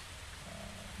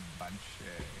 Banshee.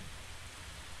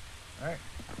 Alright.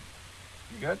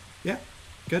 You good? Yeah,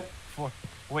 good.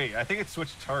 Wait, I think it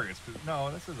switched targets. No,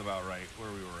 this is about right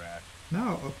where we were at.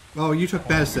 No. Oh, you took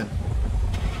medicine.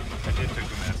 I did take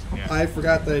the medicine, yeah. I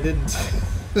forgot that I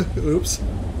didn't. Oops.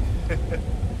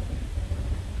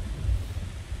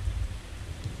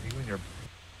 Even your...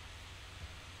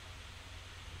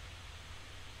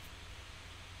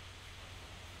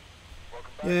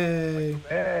 Yay.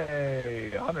 Hey,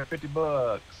 150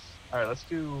 bucks. Alright, let's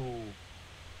do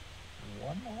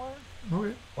one more?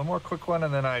 Okay. One more quick one,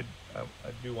 and then I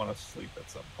do want to sleep at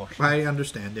some point. I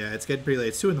understand, yeah. It's getting pretty late.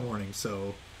 It's 2 in the morning,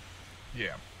 so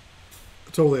Yeah.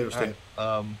 I totally understand.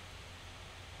 Alright,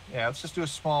 yeah, let's just do a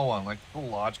small one, like the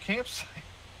lodge campsite.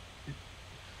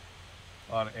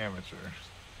 On amateur.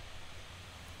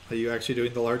 Are you actually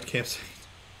doing the large campsite?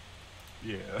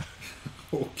 Yeah.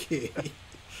 Okay.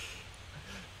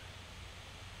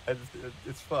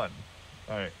 It's fun.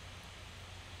 Alright.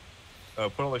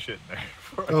 Put all the shit in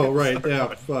there. Oh, right.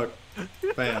 Yeah, fuck.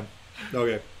 Bam.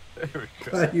 Okay. There we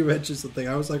go. Glad you mentioned something.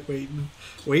 I was like waiting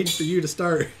for you to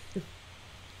start.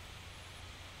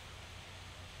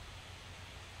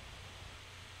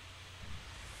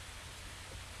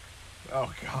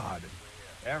 Oh, God.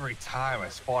 Every time I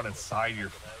spawn inside your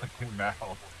fucking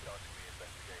mouth.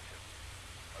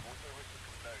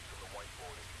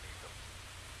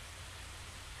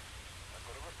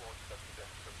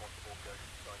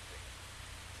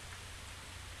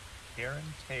 Karen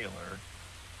Taylor,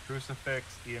 crucifix,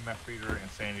 EMF reader,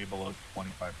 insanity below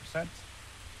 25%.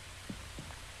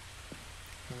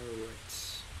 Alright.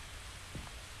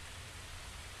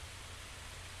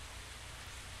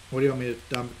 What do you want me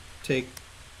to take?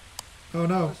 Oh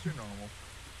no. Just your normal.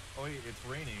 Oh wait, it's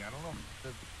raining. I don't know.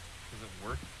 Does it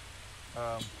work?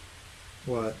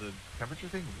 What? Does the temperature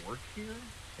thing work here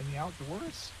in the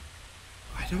outdoors?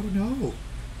 I don't know.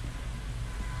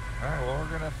 Alright, well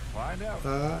we're gonna find out.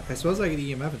 I suppose I get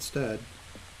EMF instead.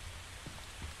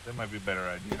 That might be a better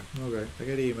idea. Okay, I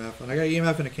got EMF. And I got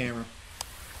EMF in a camera.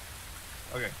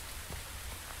 Okay.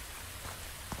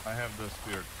 I have the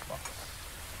spirit box.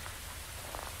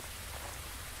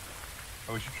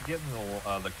 Oh, we should get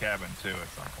in the cabin too at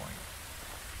some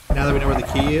point. Now that we know where the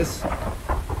key is.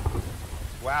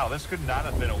 Wow, this could not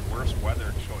have been a worse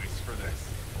weather choice for this.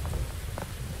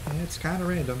 Yeah, it's kind of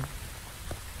random.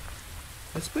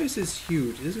 This place is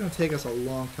huge. This is going to take us a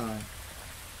long time.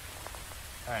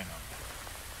 I know.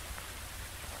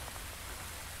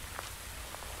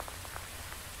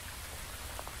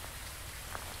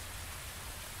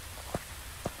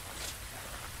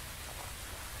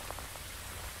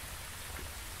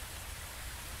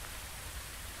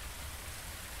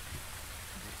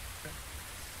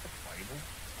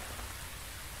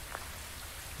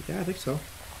 Yeah, I think so.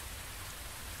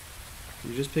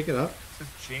 Did you just pick it up? It says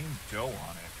Jane Doe on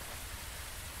it,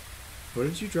 What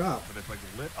did you drop? but it's like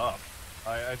lit up.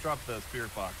 I dropped the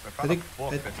spirit box. I found I think- a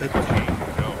book I- that I- says Jane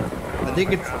Doe. I think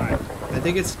Oh my it's. God. I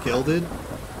think it's gilded.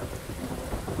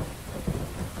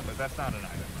 But that's not an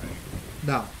item, right?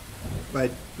 No, I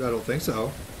don't think so. I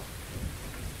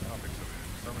don't think so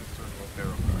either. Summon circle tarot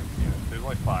cards. Yeah.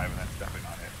 only 5, and that's definitely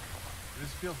not it.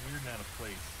 This feels weird and out of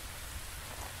place.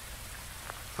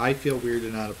 I feel weird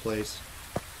and out of place.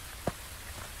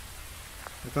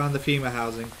 I found the FEMA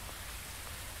housing.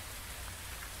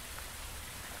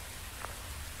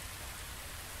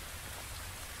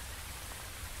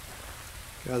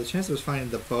 God, the chance of us finding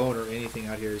the bone or anything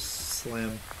out here is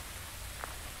slim.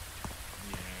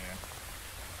 Yeah.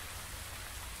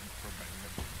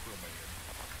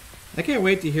 I can't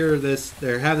wait to hear this,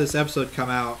 or have this episode come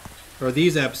out, or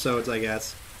these episodes, I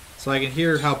guess, so I can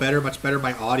hear how much better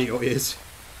my audio is.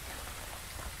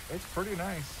 It's pretty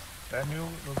nice. Those new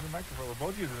microphones. We're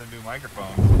both using the new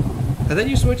microphones. And then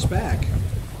you switch back.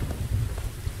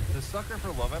 The Sucker for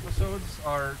Love episodes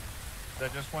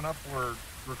that just went up were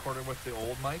recorded with the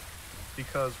old mic,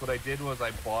 because what I did was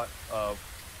I bought a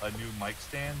new mic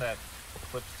stand that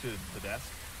clips to the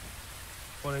desk.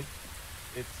 But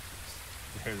it's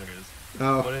there it is.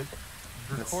 Oh. But it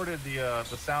recorded the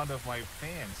sound of my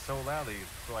fan so loudly,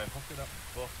 so I hooked it up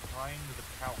behind the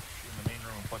couch in the main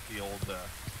room and put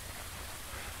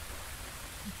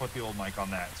the old mic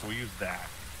on that. So we used that.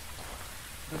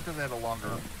 Just because I had a longer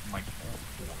mic.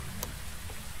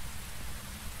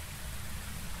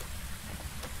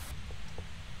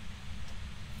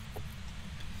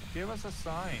 Give us a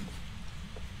sign.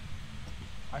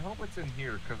 I hope it's in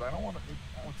here, because I don't want to.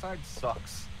 Outside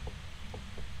sucks.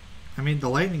 I mean, the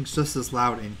lightning's just as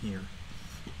loud in here.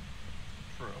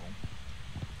 True.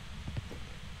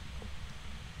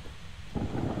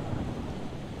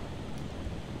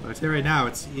 But I tell you right now,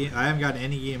 I haven't gotten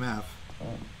any EMF.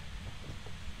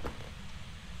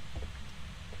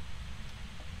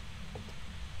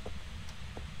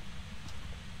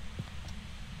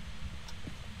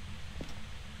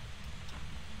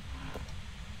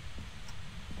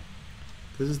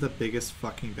 This is the biggest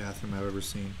fucking bathroom I've ever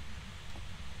seen.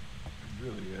 It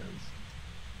really is.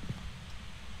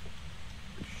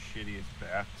 The shittiest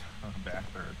bath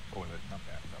or toilet, not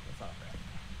bathtub. That's not a bathtub.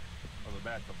 Oh, the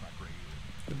bathtub's not great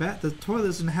either. The toilet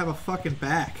doesn't have a fucking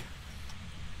back.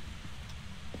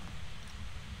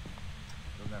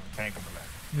 Doesn't have a tank on the back.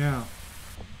 Yeah.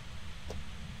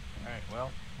 Alright,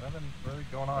 well, nothing really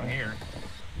going on here.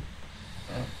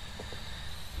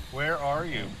 Where are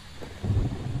you?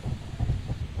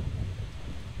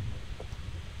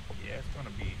 Yeah, it's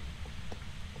gonna be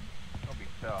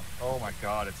tough. Oh my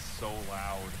god, it's so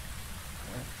loud.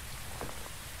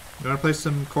 You want to play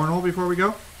some cornhole before we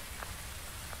go?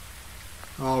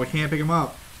 Oh, we can't pick him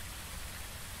up.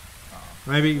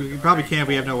 Maybe we probably can't.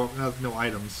 We have no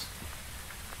items.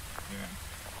 Yeah.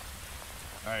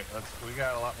 All right, we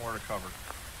got a lot more to cover.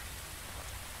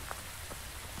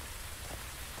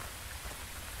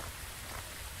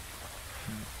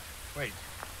 Wait,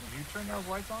 did you turn those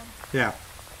lights on? Yeah.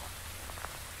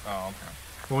 Oh, okay.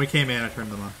 When we came in, I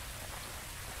turned them on.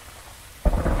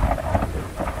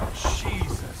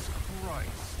 Jesus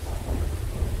Christ.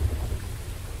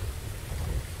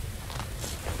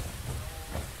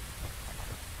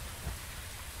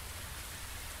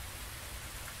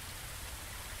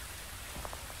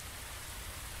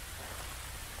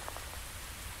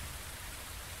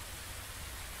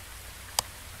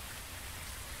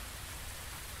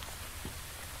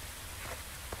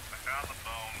 I found the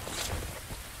bone.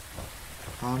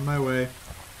 On my way.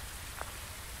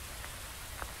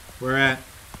 Where at?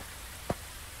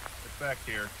 It's back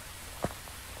here.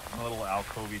 A little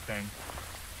alcovey thing.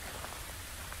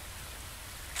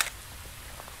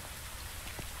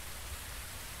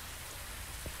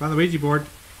 Found the Ouija board.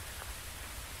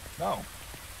 No.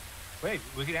 Wait,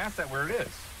 we can ask that where it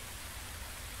is.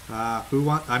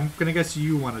 I'm gonna guess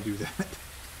you want to do that.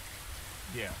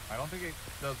 Yeah, I don't think it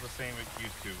does the same it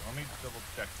used to. Let me double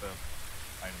check the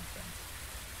item thing.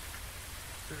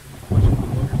 Question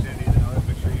from Logan Sandy. Now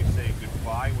make sure you say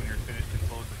goodbye when you're finished and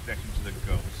close the connection to the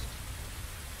ghost.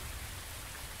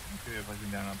 Okay,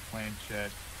 placing down on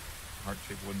planchette,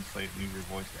 heart-shaped wooden slate, leave your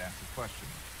voice to ask the question.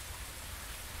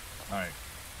 Alright.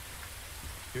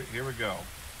 Here we go.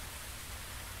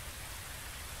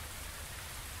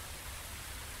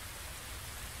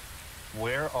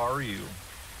 Where are you?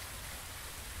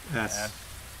 S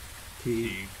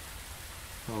T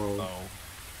O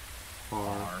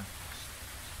R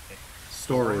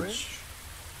storage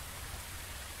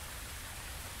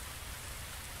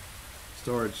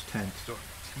tent.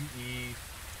 T-E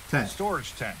Tent.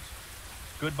 Storage tent.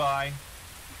 Goodbye.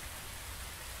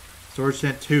 Storage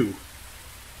tent 2.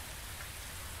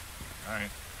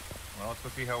 Alright. Well, let's go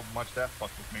see how much that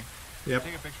fucked with me. Yep.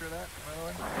 Take a picture of that, by the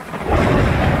way.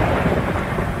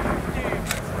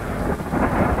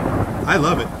 I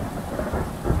love it.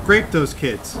 Grape those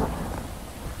kids.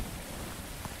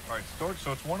 Alright, storage.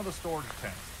 So it's one of the storage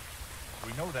tents.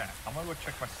 We know that. I'm gonna go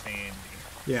check my sanity.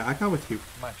 Yeah, I come with you.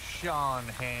 My Sean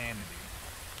Hannity.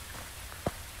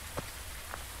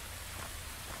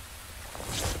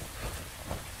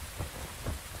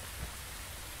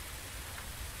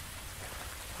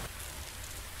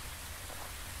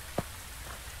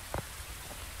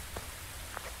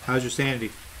 How's your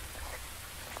sanity?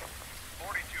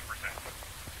 42%.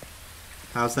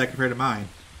 How's that compared to mine?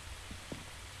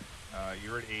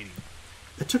 You're at 80.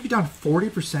 It took you down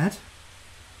 40%?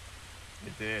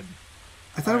 It did.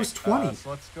 I thought it was 20. So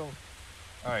let's go.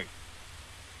 All right.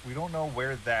 We don't know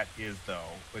where that is,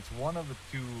 though. It's one of the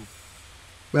two.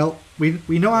 Well, we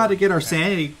know how to get our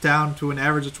sanity down to an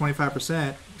average of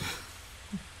 25%.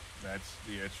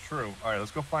 It's true. All right,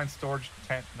 let's go find storage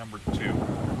tent number 2.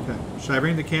 Okay. Should I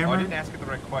bring the Oh, camera? I didn't ask it the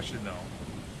right question, though.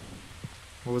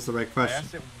 What was the right I question?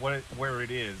 asked it where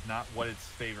it is, not what its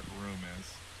favorite room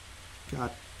is.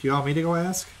 God, do you want me to go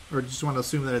ask? Or do you just want to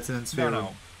assume that it's in its favorite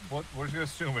room? No. We're just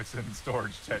going to assume it's in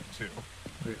storage tent 2.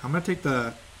 Wait, I'm going to take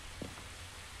the...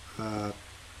 I'm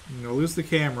going to lose the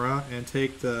camera and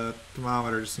take the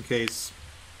thermometer just in case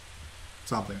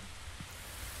something.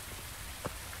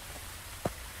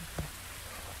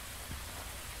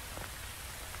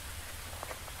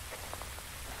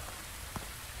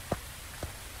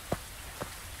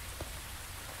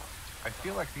 I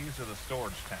feel like these are the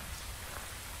storage tents.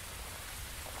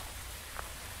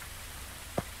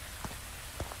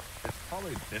 It's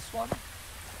probably this one?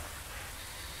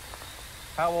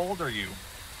 How old are you?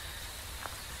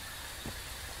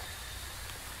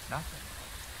 Nothing.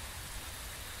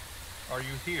 Are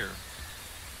you here?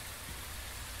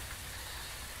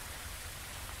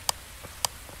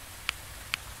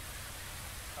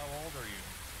 How old are you?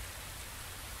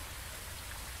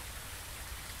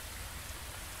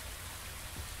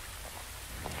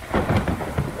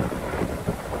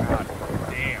 God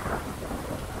damn.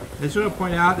 I just want to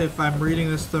point out, if I'm reading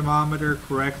this thermometer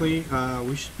correctly,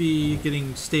 we should be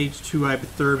getting stage 2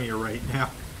 hypothermia right now.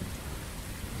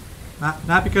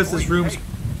 Not because this room's... Hey.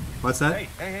 What's that?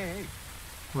 Hey.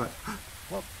 What?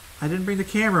 Well, I didn't bring the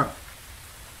camera.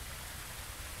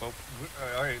 well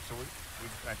all right, so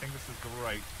I think this is the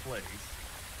right place.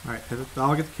 Alright,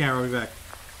 I'll get the camera. I'll be back.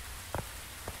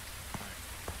 All right.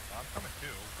 Well, I'm coming too.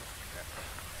 Yeah,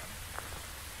 man.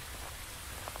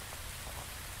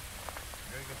 I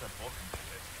gotta get that book and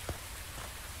shit.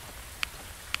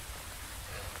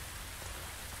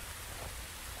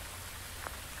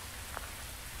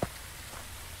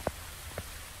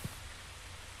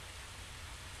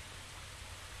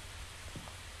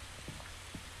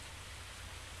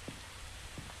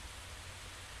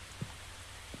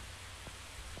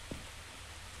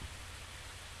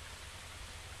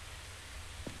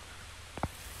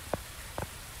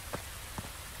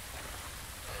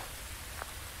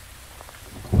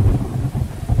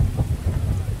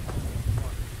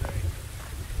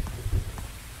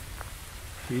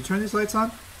 Can you turn these lights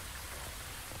on?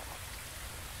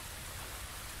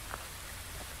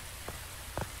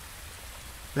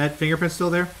 That fingerprint's still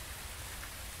there?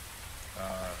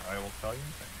 I will tell you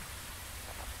anything.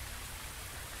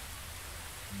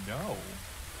 No.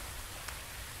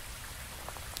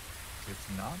 It's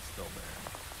not still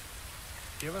there.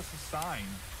 Give us a sign.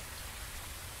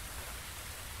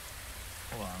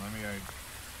 Hold on, let me... there you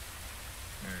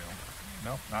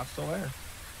go. Nope, not still there.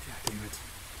 God damn it.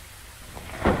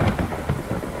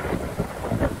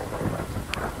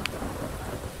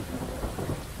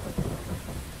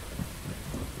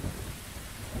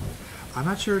 I'm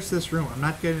not sure it's this room. I'm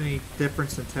not getting any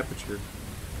difference in temperature.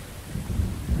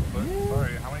 But,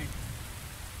 sorry, how many...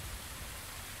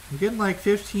 I'm getting like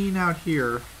 15 out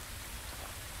here.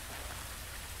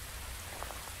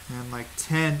 And like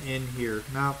 10 in here.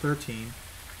 Now 13.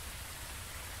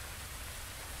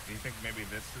 Do you think maybe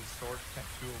this is storage tent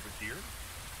 2 over here?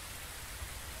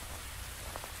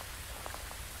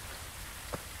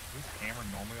 Is this camera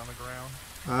normally on the ground?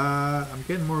 I'm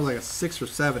getting more like a 6 or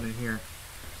 7 in here.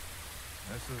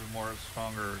 This is more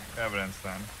stronger evidence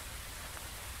then.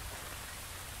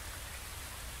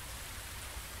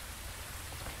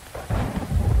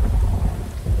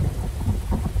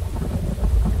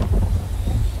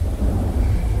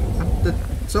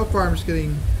 So far I'm just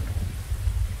getting...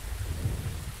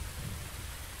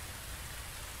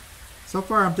 So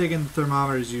far I'm thinking the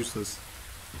thermometer is useless.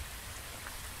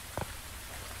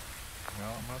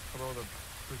 Well, I'm gonna throw the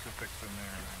crucifix in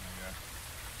there, I guess.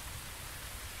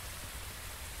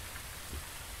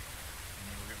 And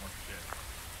then we'll get more shit.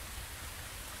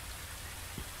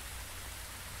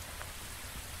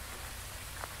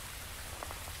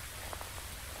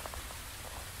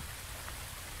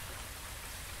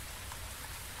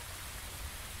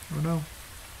 Oh no.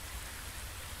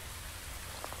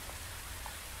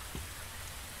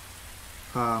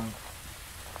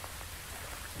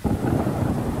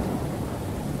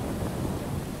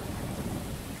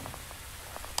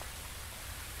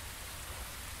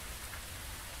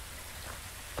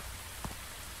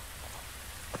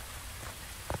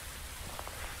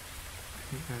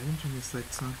 Hey, I didn't turn these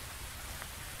lights on.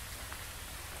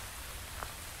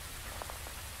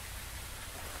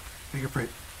 Fingerprint.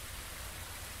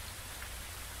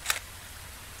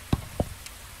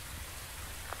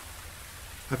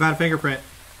 I found a fingerprint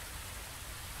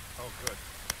Oh, good.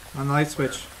 on the light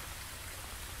switch.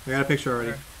 I got a picture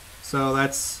already. Okay. So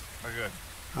that's Oh, good.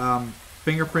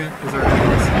 fingerprint is our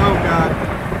evidence. Oh god.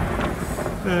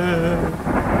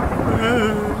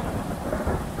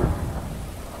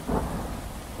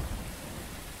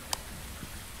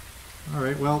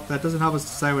 Alright, well, that doesn't help us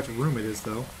decide which room it is,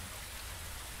 though. I'll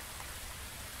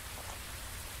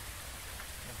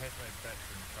hedge my bets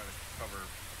and try to cover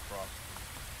across.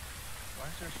 Why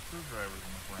is there screwdrivers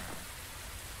on the ground?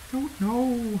 Don't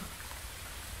know.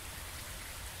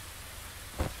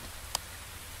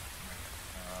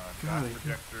 God, Dot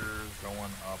projectors going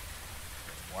up.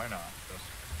 Okay, why not? Just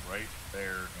right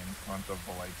there in front of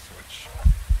the light switch.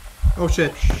 Oh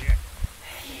shit. Shit.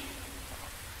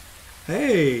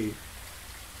 Hey!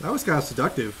 That was kind of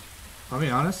seductive. I'll be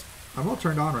honest. I'm all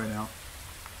turned on right now.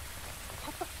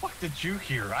 What the fuck did you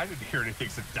hear? I didn't hear anything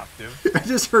seductive. I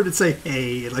just heard it say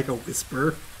hey, like a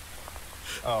whisper.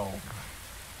 Oh.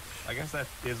 I guess that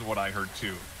is what I heard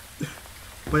too.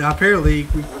 But apparently,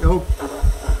 oh,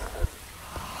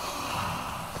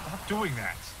 Stop doing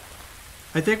that.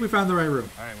 I think we found the right room.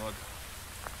 Alright, well,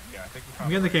 yeah, I think we found I'm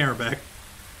getting the camera back.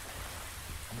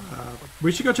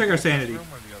 We should go check our sanity. room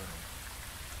or the other room?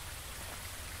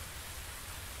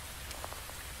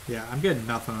 Yeah, I'm getting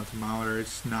nothing on the thermometer.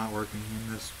 It's not working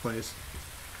in this place.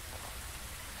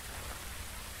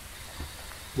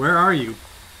 Where are you?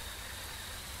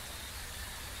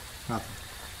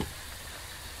 Nothing.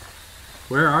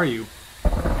 Where are you? Go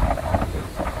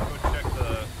check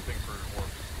the thing for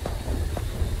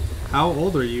orbs. How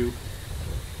old are you?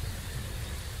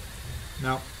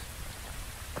 No.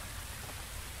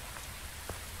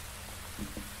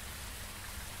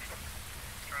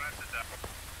 Try not to die.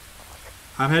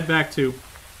 I'm head back too.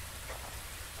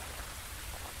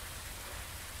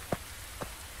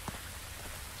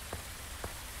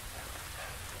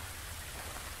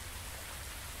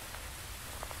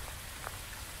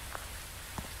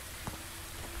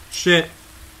 Shit. Are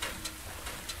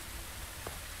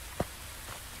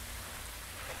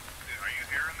you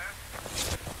hearing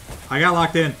this? I got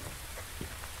locked in.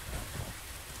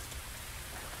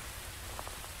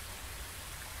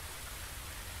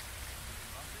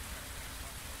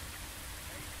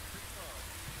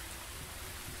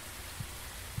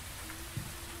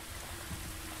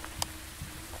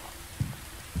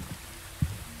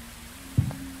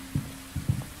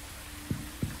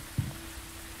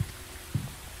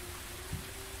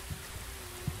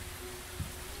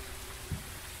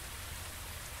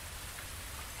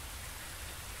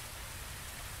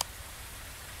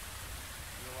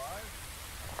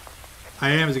 I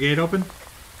am. Is the gate open?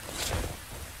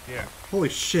 Yeah. Holy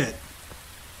shit.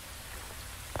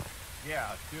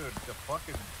 Yeah, dude, the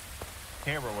fucking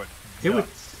camera went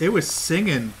It was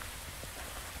singing.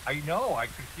 I know, I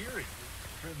could hear it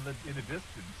in the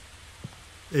distance.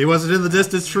 It wasn't in the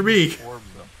distance for me. Orbs,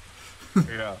 though.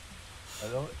 Yeah. I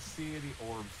don't see any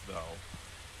orbs, though.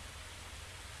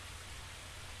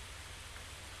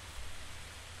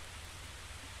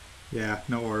 Yeah,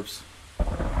 no orbs.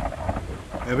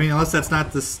 I mean, unless that's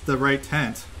not the right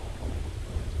tent.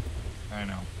 I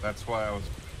know. That's why I was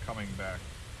coming back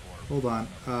for. Hold on.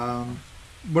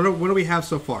 What do we have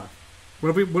so far?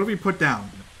 What have we put down?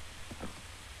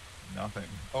 Nothing.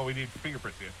 Oh, we need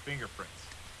fingerprints. We have fingerprints.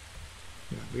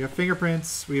 Yeah, we got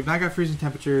fingerprints. We have not got freezing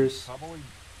temperatures. Probably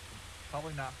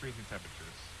not freezing temperatures.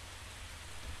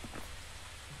 What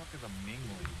the fuck is a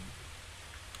mingling?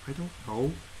 I don't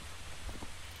know.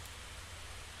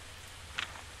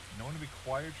 Known to be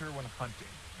quieter when hunting.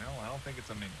 No, I don't think it's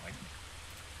a mingling.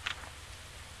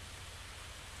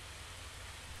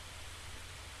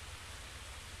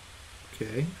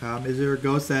 Okay. Is there a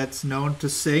ghost that's known to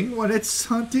sing when it's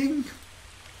hunting?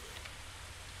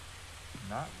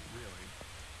 Not really.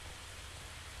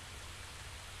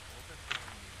 What was that thing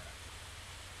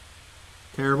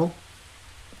we Terrible.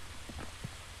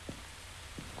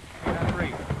 had? Not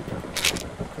great.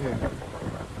 Okay. I'm gonna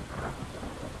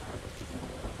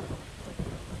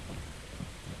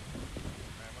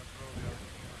throw the other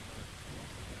thing on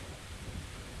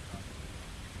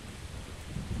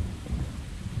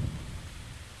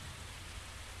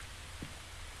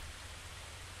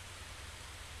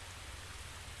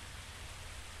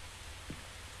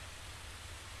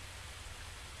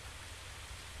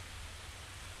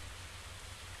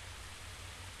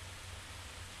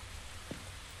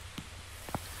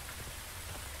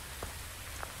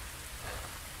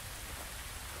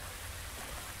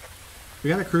We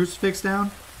got a crucifix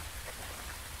down?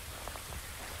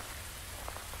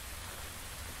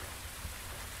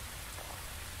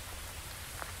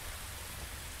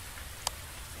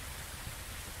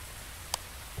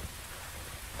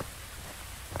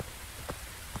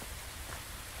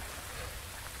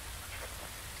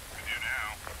 We do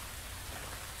now.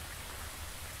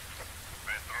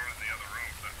 I throw it in the other room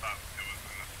because I thought it was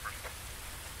in this person.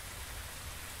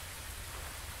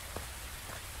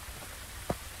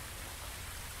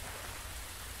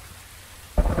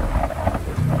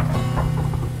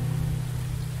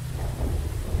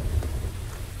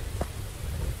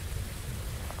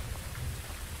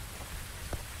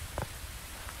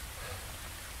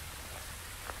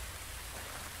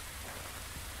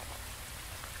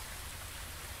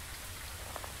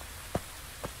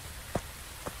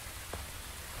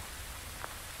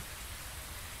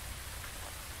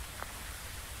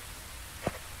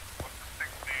 What's this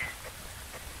thing's name?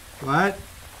 What?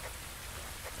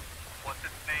 What's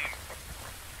its name?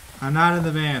 I'm not in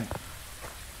the van.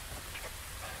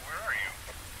 Where are you?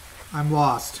 I'm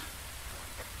lost.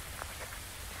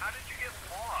 How did you get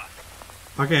lost?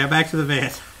 Okay, I'm back to the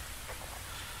van.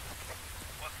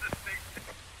 What's this thing?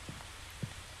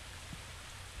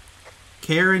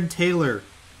 Karen Taylor.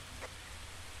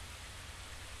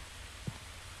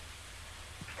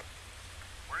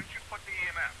 Where did you put the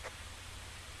EMF?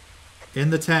 In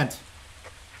the tent.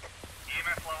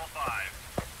 EMF level 5.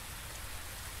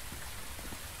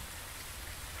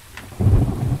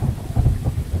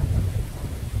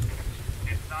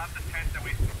 It's not the tent that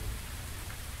we...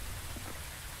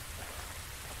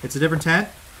 It's a different tent?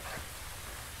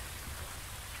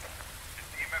 It's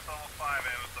EMF level 5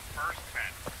 and it was the first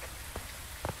tent.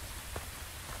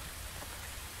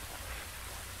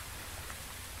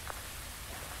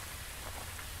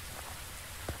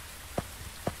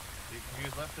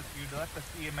 You left the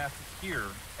EMF here,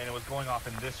 and it was going off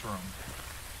in this room.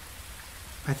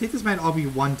 I think this might all be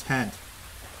one tent.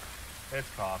 It's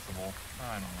possible.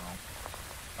 I don't know.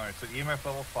 Alright, so EMF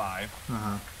level 5.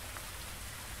 Uh-huh.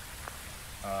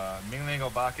 Mingling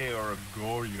Obake or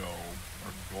Goryo.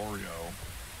 Or Goryo.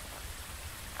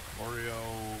 Goryo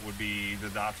would be the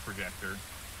dots projector.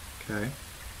 Okay.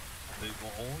 It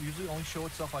will usually only show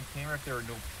itself on camera if there are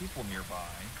no people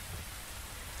nearby.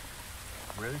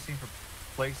 Rarely seen from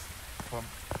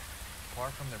far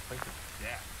from their place of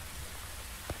death.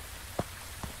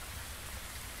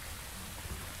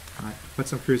 Alright, put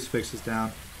some crucifixes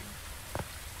down.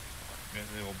 And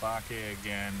the Obake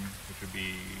again, which would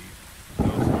be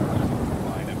those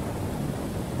line of, and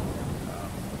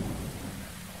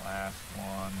then the last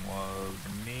one was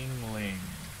Mingling.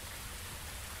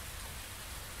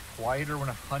 Quieter when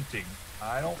hunting.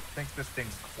 I don't think this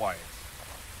thing's quiet.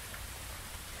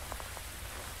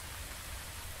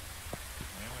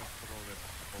 I'm gonna throw this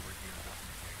over here just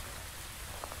in case.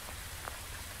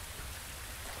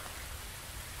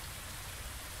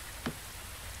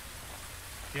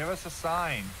 Give us a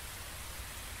sign.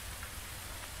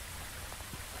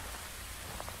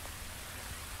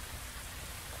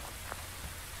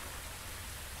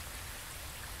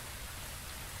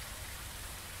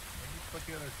 Maybe put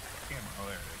the other camera. Oh,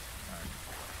 there it is. All right.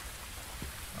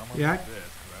 I'm gonna Yeah, move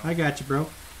this. I got you, bro.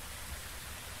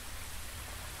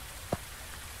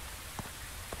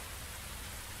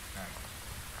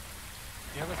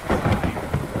 Give us a sign.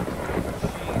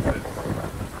 Jesus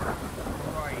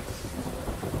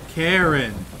Christ.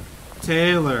 Karen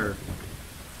Taylor.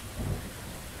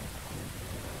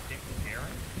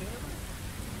 Karen?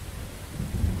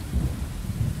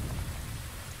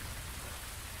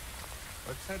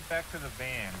 Let's head back to the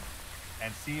van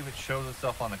and see if it shows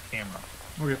itself on the camera.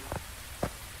 Okay.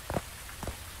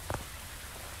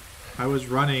 I was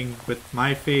running with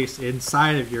my face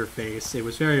inside of your face. It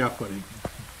was very off-putting.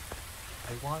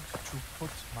 I want to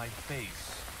put my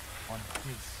face on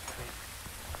his face.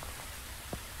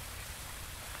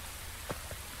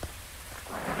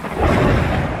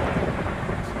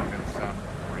 It's not gonna sound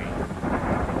great. I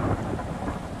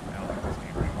don't like this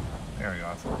game right now. There we go,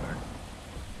 that's a little better.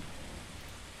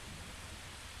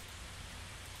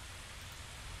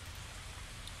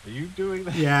 Are you doing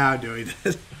that? Yeah, I'm doing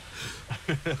it.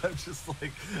 I'm just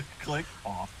like, click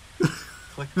off.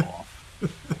 Click off.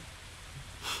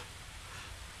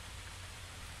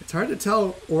 It's hard to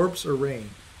tell orbs or rain.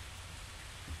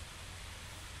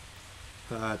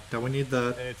 Don't we need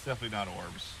the... It's definitely not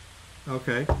orbs.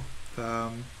 Okay.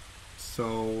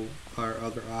 So our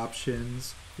other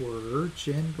options were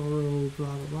Jin, Goro,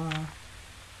 blah, blah, blah.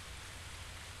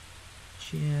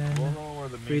 Jin. Goro or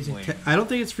the Freezing Mingling? I don't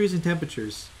think it's freezing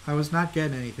temperatures. I was not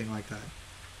getting anything like that.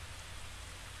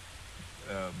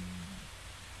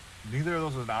 Neither of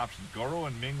those is an option. Goro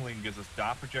and Mingling gives us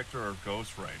dot projector or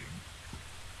ghost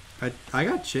writing. I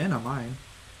got Chin on mine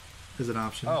as an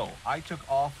option. Oh, I took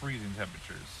all freezing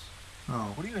temperatures.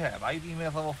 Oh. What do you have? I have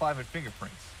EMF level 5 and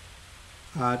fingerprints.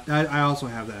 I also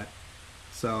have that.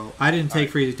 So I didn't take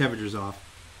freezing temperatures off.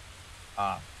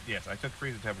 Yes, I took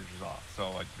freezing temperatures off.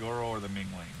 So Goro or the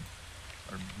Mingling,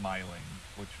 or Myling,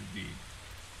 which would be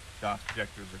dot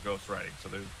projectors or ghost writing. So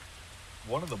there's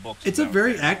one of the books. It's a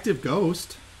very active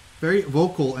ghost. Very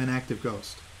vocal and active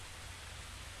ghost.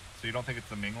 So you don't think it's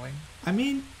the Mingling? I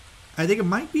mean, I think it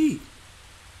might be.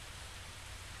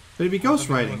 But it'd be ghost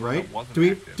writing, right?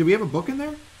 Do we have a book in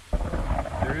there?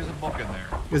 There is a book in there.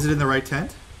 Is it in the right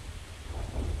tent?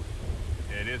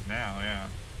 It is now, yeah.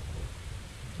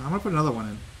 I'm gonna put another one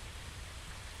in.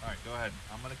 All right, go ahead.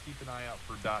 I'm gonna keep an eye out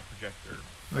for dot projector.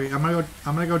 Okay, I'm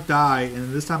gonna go die,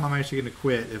 and this time I'm actually gonna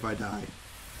quit if I die.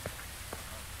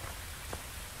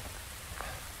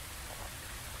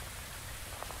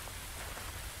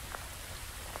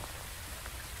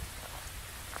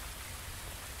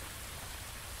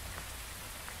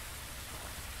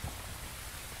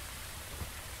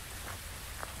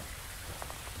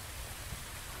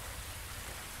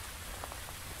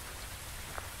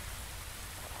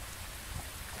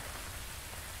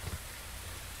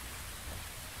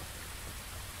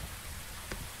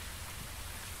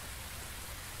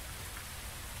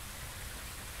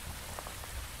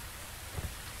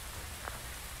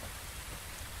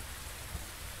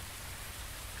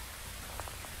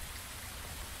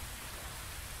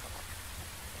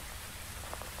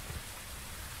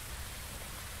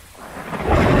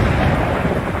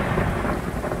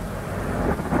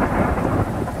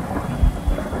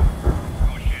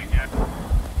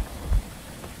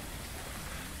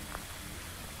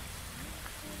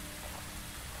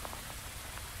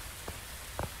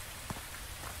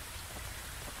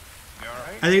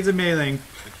 I think it's a mailing.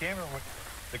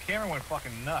 The camera went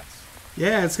fucking nuts.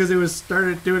 Yeah, it's because it was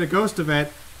started doing a ghost event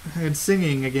and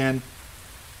singing again. Didn't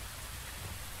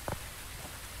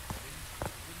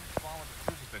fall with the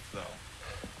crucifix though.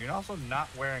 You're also not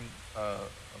wearing a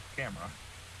camera.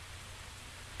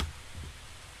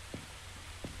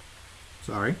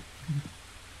 Sorry.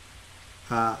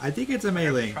 I think it's a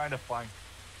mailing. Trying to find.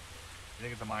 You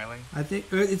think it's a Myling? I think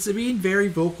it's being very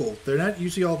vocal. They're not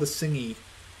usually all the singy.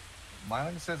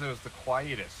 Myling says it was the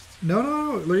quietest.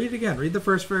 No. Read it again. Read the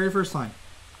very first line.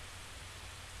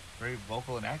 Very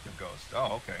vocal and active ghost.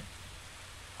 Oh, okay.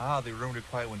 They rumored it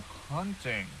quiet when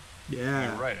hunting. Yeah.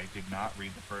 You're right. I did not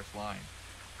read the first line.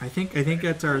 I think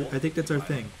that's our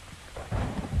thing.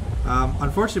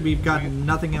 Unfortunately, we've got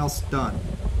nothing else done.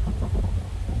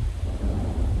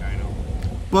 I know.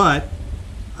 But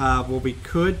what we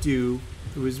could do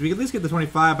was we could at least get the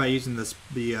 25 by using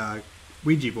the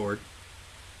Ouija board.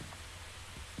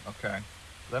 Okay.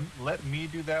 Let me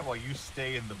do that while you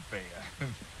stay in the van.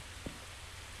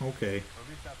 Okay. Or at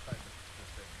least outside the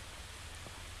thing.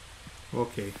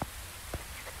 Okay.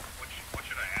 What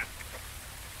should I ask?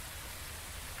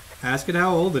 Ask it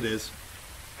how old it is.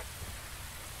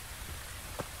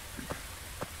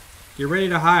 Get ready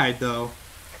to hide, though.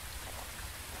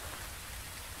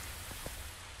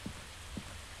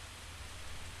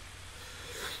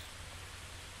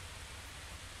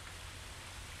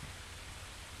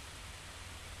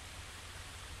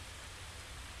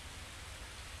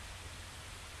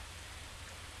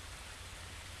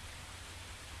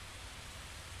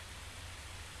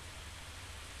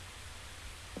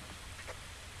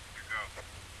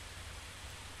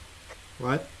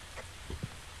 What?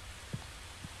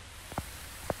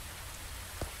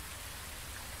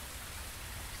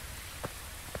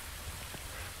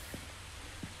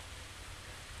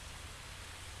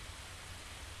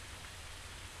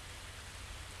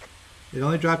 It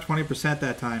only dropped 20%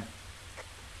 that time.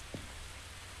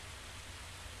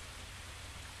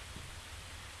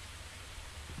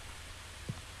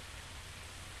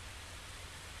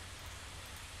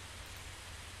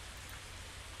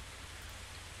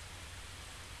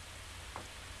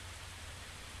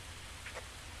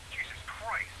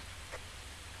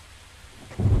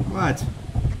 What? It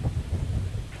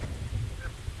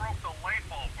broke the light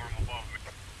bulb from above me.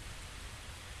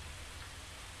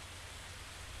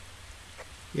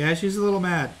 Yeah, she's a little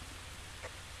mad.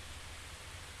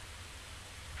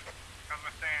 How's my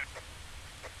stand?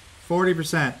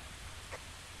 40%. Alright,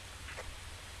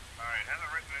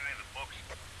 hasn't written in any of the books.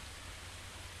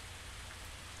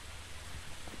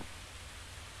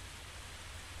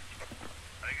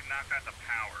 I think it knocked out the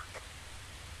power.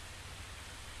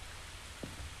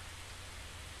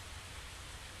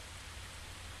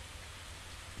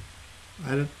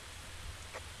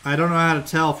 I don't know how to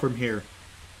tell from here.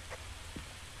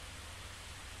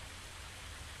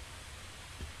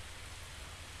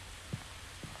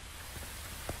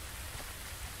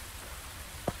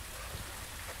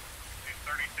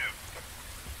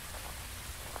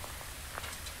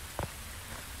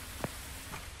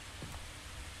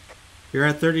 You're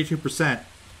at 32%.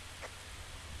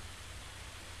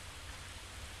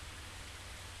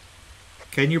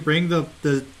 Can you bring the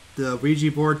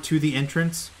Ouija board to the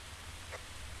entrance?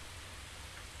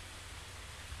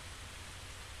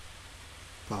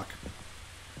 Fuck.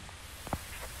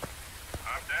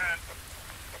 I'm dead.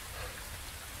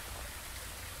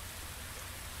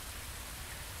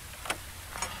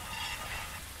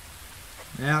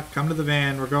 Yeah, come to the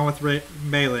van. We're going with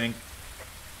mailing.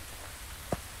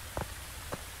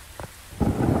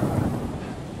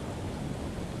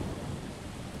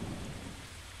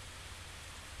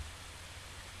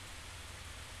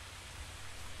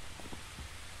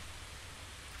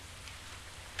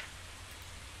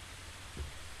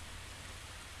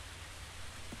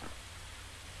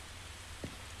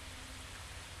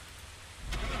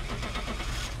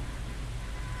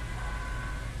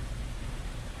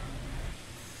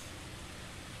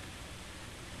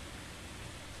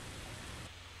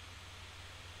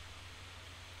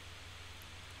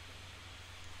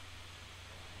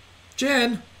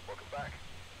 Jen, Welcome back.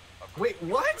 Wait,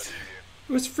 what?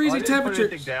 it was Oh, I freezing didn't put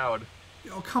anything temperatures. down.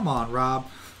 Oh, come on, Rob.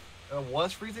 It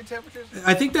was freezing temperatures?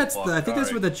 I think that's Fuck, I think that's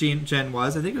alright. what the gen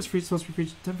was. I think it was supposed to be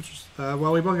freezing temperatures.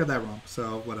 Well, we both got that wrong,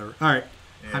 so whatever. All right,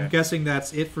 Yeah. I'm guessing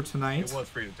that's it for tonight. It was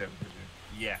freezing temperatures.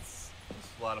 Yes. It was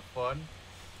a lot of fun.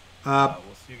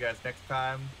 We'll see you guys next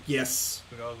time. Yes.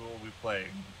 Who knows what we'll be playing?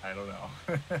 I don't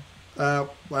know.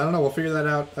 Well, I don't know. We'll figure that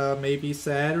out maybe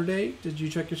Saturday. Did you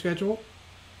check your schedule?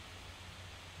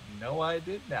 No, I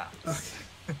did not.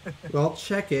 Well,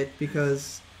 check it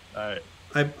because Alright.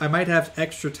 I might have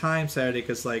extra time Saturday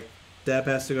because like Deb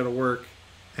has to go to work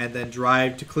and then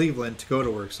drive to Cleveland to go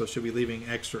to work, so she'll be leaving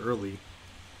extra early.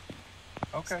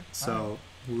 Okay. So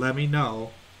let me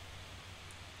know.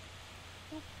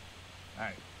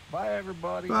 Alright. Bye,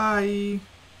 everybody. Bye.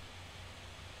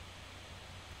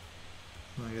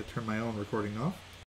 I gotta turn my own recording off.